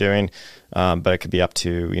depends what you're doing. But it could be up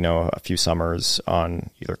to, a few summers on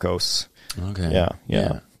either coast. Okay.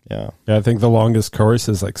 Yeah. I think the longest course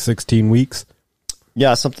is like 16 weeks.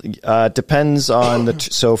 Yeah, something depends on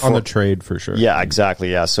the on the trade for sure. Yeah, exactly.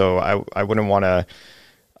 Yeah, so I wouldn't want to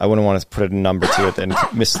put a number to it and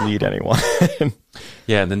mislead anyone.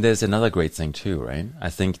 Yeah, and then there's another great thing too, right? I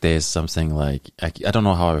think there's something like I don't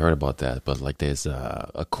know how I heard about that, but like there's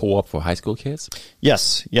a co-op for high school kids.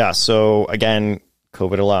 Yes, yeah. So again,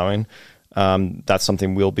 COVID allowing, that's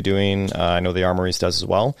something we'll be doing. I know the Armories does as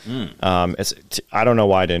well. I don't know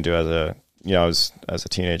why I didn't do it as a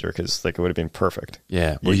teenager, because like it would have been perfect.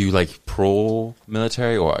 Yeah. Were you like pro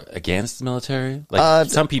military or against the military? Like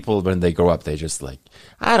some people when they grow up, they just like,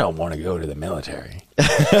 I don't want to go to the military.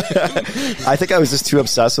 I think I was just too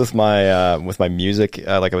obsessed with my music.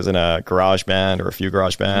 Like I was in a garage band or a few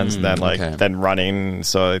garage bands, and then then running.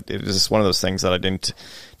 So it was just one of those things that I didn't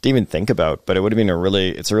even think about. But it would have been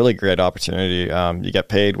it's a really great opportunity. You get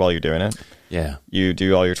paid while you're doing it. Yeah. You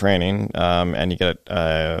do all your training, and you get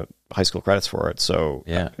high school credits for it. So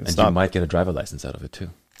yeah, and you might get a driver license out of it too.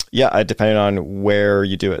 Yeah, depending on where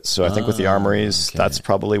you do it. So I think with the Armories, that's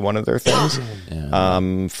probably one of their things.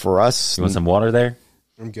 Yeah. For us, you want some water there?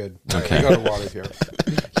 I'm good. Okay. I got a water here.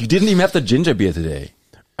 You didn't even have the ginger beer today.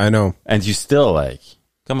 I know. And you still like,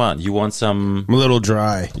 come on, you want some? I'm a little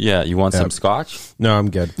dry. Yeah, you want some scotch? No,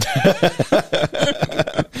 I'm good.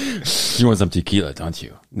 You want some tequila, don't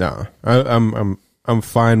you? No, I'm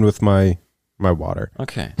fine with my water.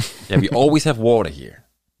 Okay. Yeah, we always have water here.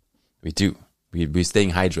 We do. We're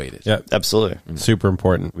staying hydrated. Yeah, absolutely. Super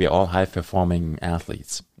important. We're all high-performing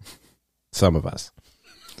athletes. Some of us.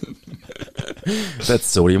 That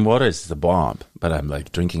sodium water is the bomb, but I'm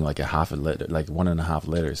like drinking like a half a liter, like 1.5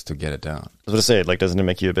 liters to get it down. I was going to say, like, doesn't it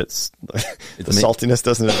make you a bit, the saltiness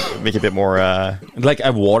doesn't it make it a bit more, like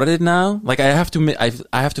I've watered it now. Like I have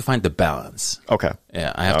to find the balance. Okay.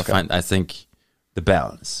 Yeah, I have to find, I think, the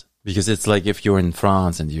balance, because it's like if you're in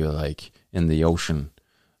France and you're like in the ocean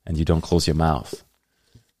and you don't close your mouth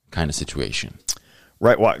kind of situation.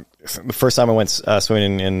 Right. Well, the first time I went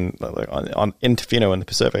swimming in Tofino in the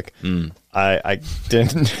Pacific, I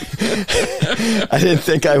didn't I didn't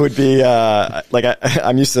think I would be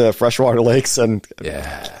I'm used to freshwater lakes, and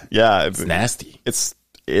it's nasty. It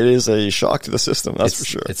is a shock to the system. That's for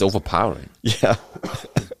sure. It's overpowering. Yeah.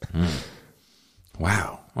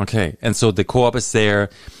 Wow. Okay. And so the co-op is there,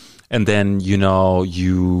 and then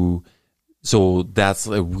so that's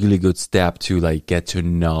a really good step to like get to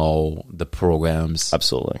know the programs.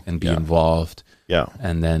 Absolutely. And be involved. Yeah.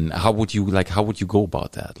 And then how would you go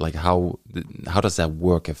about that? Like how does that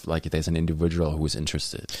work if like there's an individual who is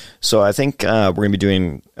interested? So I think we're going to be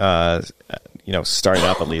doing, starting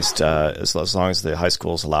up at least as long as the high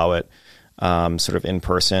schools allow it, sort of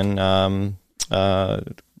in-person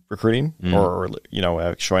recruiting or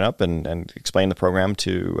showing up and explain the program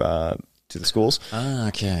to the schools.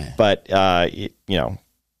 Okay. But, if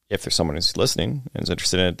there's someone who's listening and is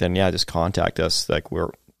interested in it, then just contact us. Like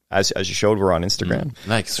as you showed, we're on Instagram.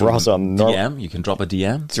 Like we're also on DM. You can drop a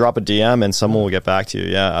DM. Drop a DM and someone will get back to you.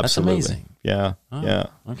 Yeah, absolutely. That's amazing. Yeah. Yeah.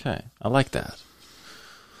 Okay. I like that.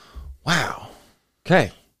 Wow.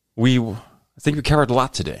 Okay. I think we covered a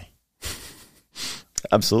lot today.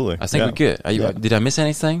 Absolutely. I think we're good. Did I miss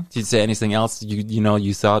anything? Did you say anything else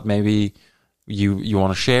you thought maybe you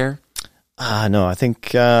want to share? No, I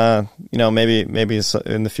think, maybe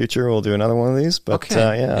in the future we'll do another one of these, but this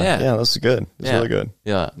is good. It's really good.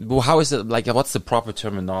 Yeah. Well, how is it, like, what's the proper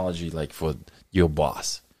terminology like for your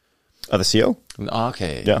boss? The CO?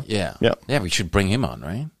 Okay. Yeah. Yeah. Yeah. Yeah, we should bring him on,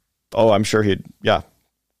 right? Oh, I'm sure he'd. Yeah,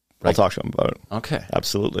 I'll talk to him about it. Okay.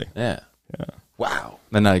 Absolutely. Yeah. Yeah. Wow.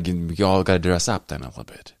 Then we all got to dress up then a little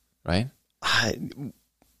bit, right? I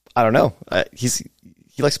don't know.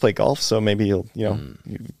 He likes to play golf, so maybe he'll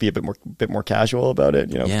be a bit more casual about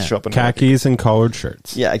it. Show up in khakis and collared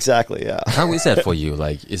shirts. Yeah, exactly. Yeah. How is that for you?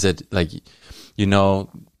 Like, is it like,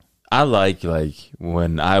 I like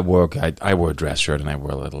when I work, I wear a dress shirt and I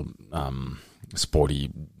wear a little sporty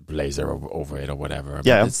blazer over it or whatever. But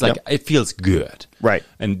yeah, it's like it feels good, right?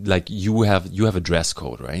 And like you have a dress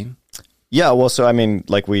code, right? Yeah, well, so I mean,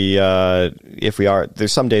 like if we are,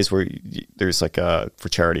 there's some days where there's like for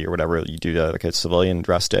charity or whatever, you do like a civilian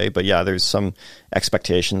dress day. But yeah, there's some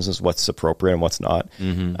expectations as what's appropriate and what's not.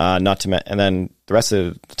 Mm-hmm. And then the rest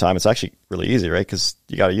of the time, it's actually really easy, right? Because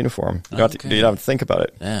you got a uniform. You don't have to think about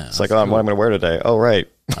it. Yeah, it's like, what I'm going to wear today. Oh, right.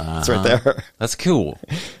 It's right there. That's cool.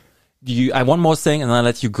 I one more thing, and then I'll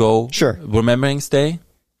let you go. Sure. Remembrance Day.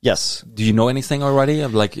 Yes. Do you know anything already?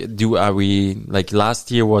 Like, are we like last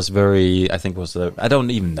year was very? I think I don't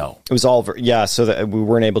even know. It was all so that we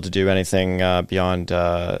weren't able to do anything beyond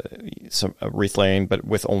some wreath laying, but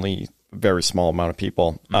with only a very small amount of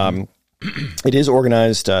people. Mm-hmm. It is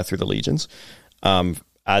organized through the Legions.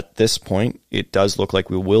 At this point, it does look like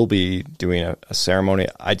we will be doing a ceremony.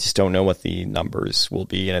 I just don't know what the numbers will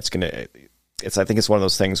be, and I think it's one of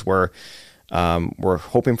those things where we're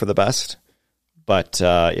hoping for the best. But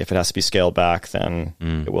if it has to be scaled back, then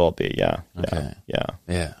it will be. Yeah. Okay.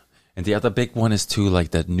 Yeah. And the other big one is too,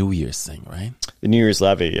 like that New Year's thing, right? The New Year's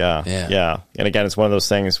levy. Yeah. And again, it's one of those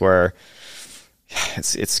things where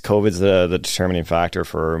it's COVID's the determining factor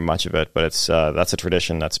for much of it, but that's a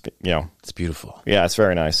tradition that's it's beautiful. Yeah, it's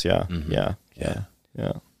very nice. Yeah. Mm-hmm.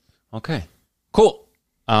 Yeah. Okay. Cool.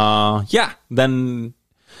 Then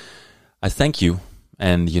I thank you,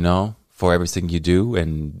 and for everything you do,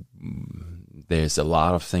 and there's a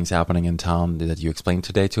lot of things happening in town that you explained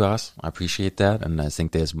today to us. I appreciate that. And I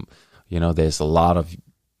think there's a lot of,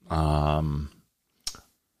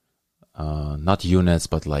 not units,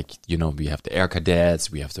 but like, we have the air cadets,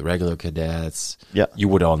 we have the regular cadets. Yeah. You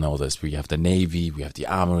would all know this. We have the Navy, we have the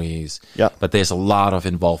armories. Yeah. But there's a lot of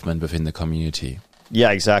involvement within the community.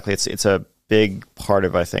 Yeah, exactly. It's a big part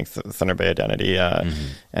of, I think, the Thunder Bay identity,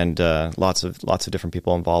 and lots of different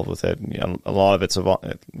people involved with it. A lot of it's a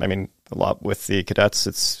lot with the cadets.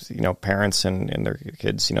 It's parents and their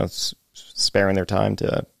kids, sparing their time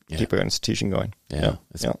to keep an institution going. Yeah,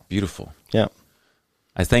 it's beautiful. Yeah,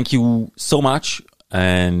 I thank you so much,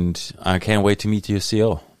 and I can't wait to meet your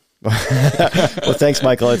CO. Well, thanks,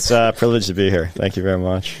 Michael. It's a privilege to be here. Thank you very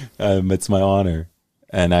much. It's my honor.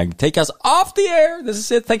 And I take us off the air. This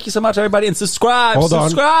is it. Thank you so much, everybody. And subscribe. Hold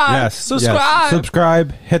on. Yes.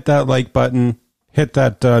 Subscribe. Hit that like button. Hit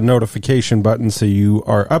that notification button so you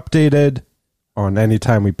are updated on any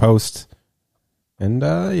time we post. And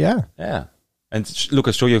yeah. And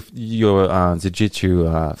Lucas, show your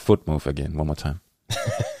jiu-jitsu foot move again one more time.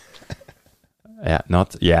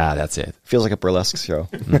 That's it. Feels like a burlesque show.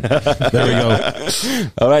 There we go.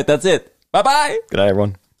 All right, that's it. Bye-bye. Good night,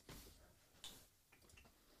 everyone.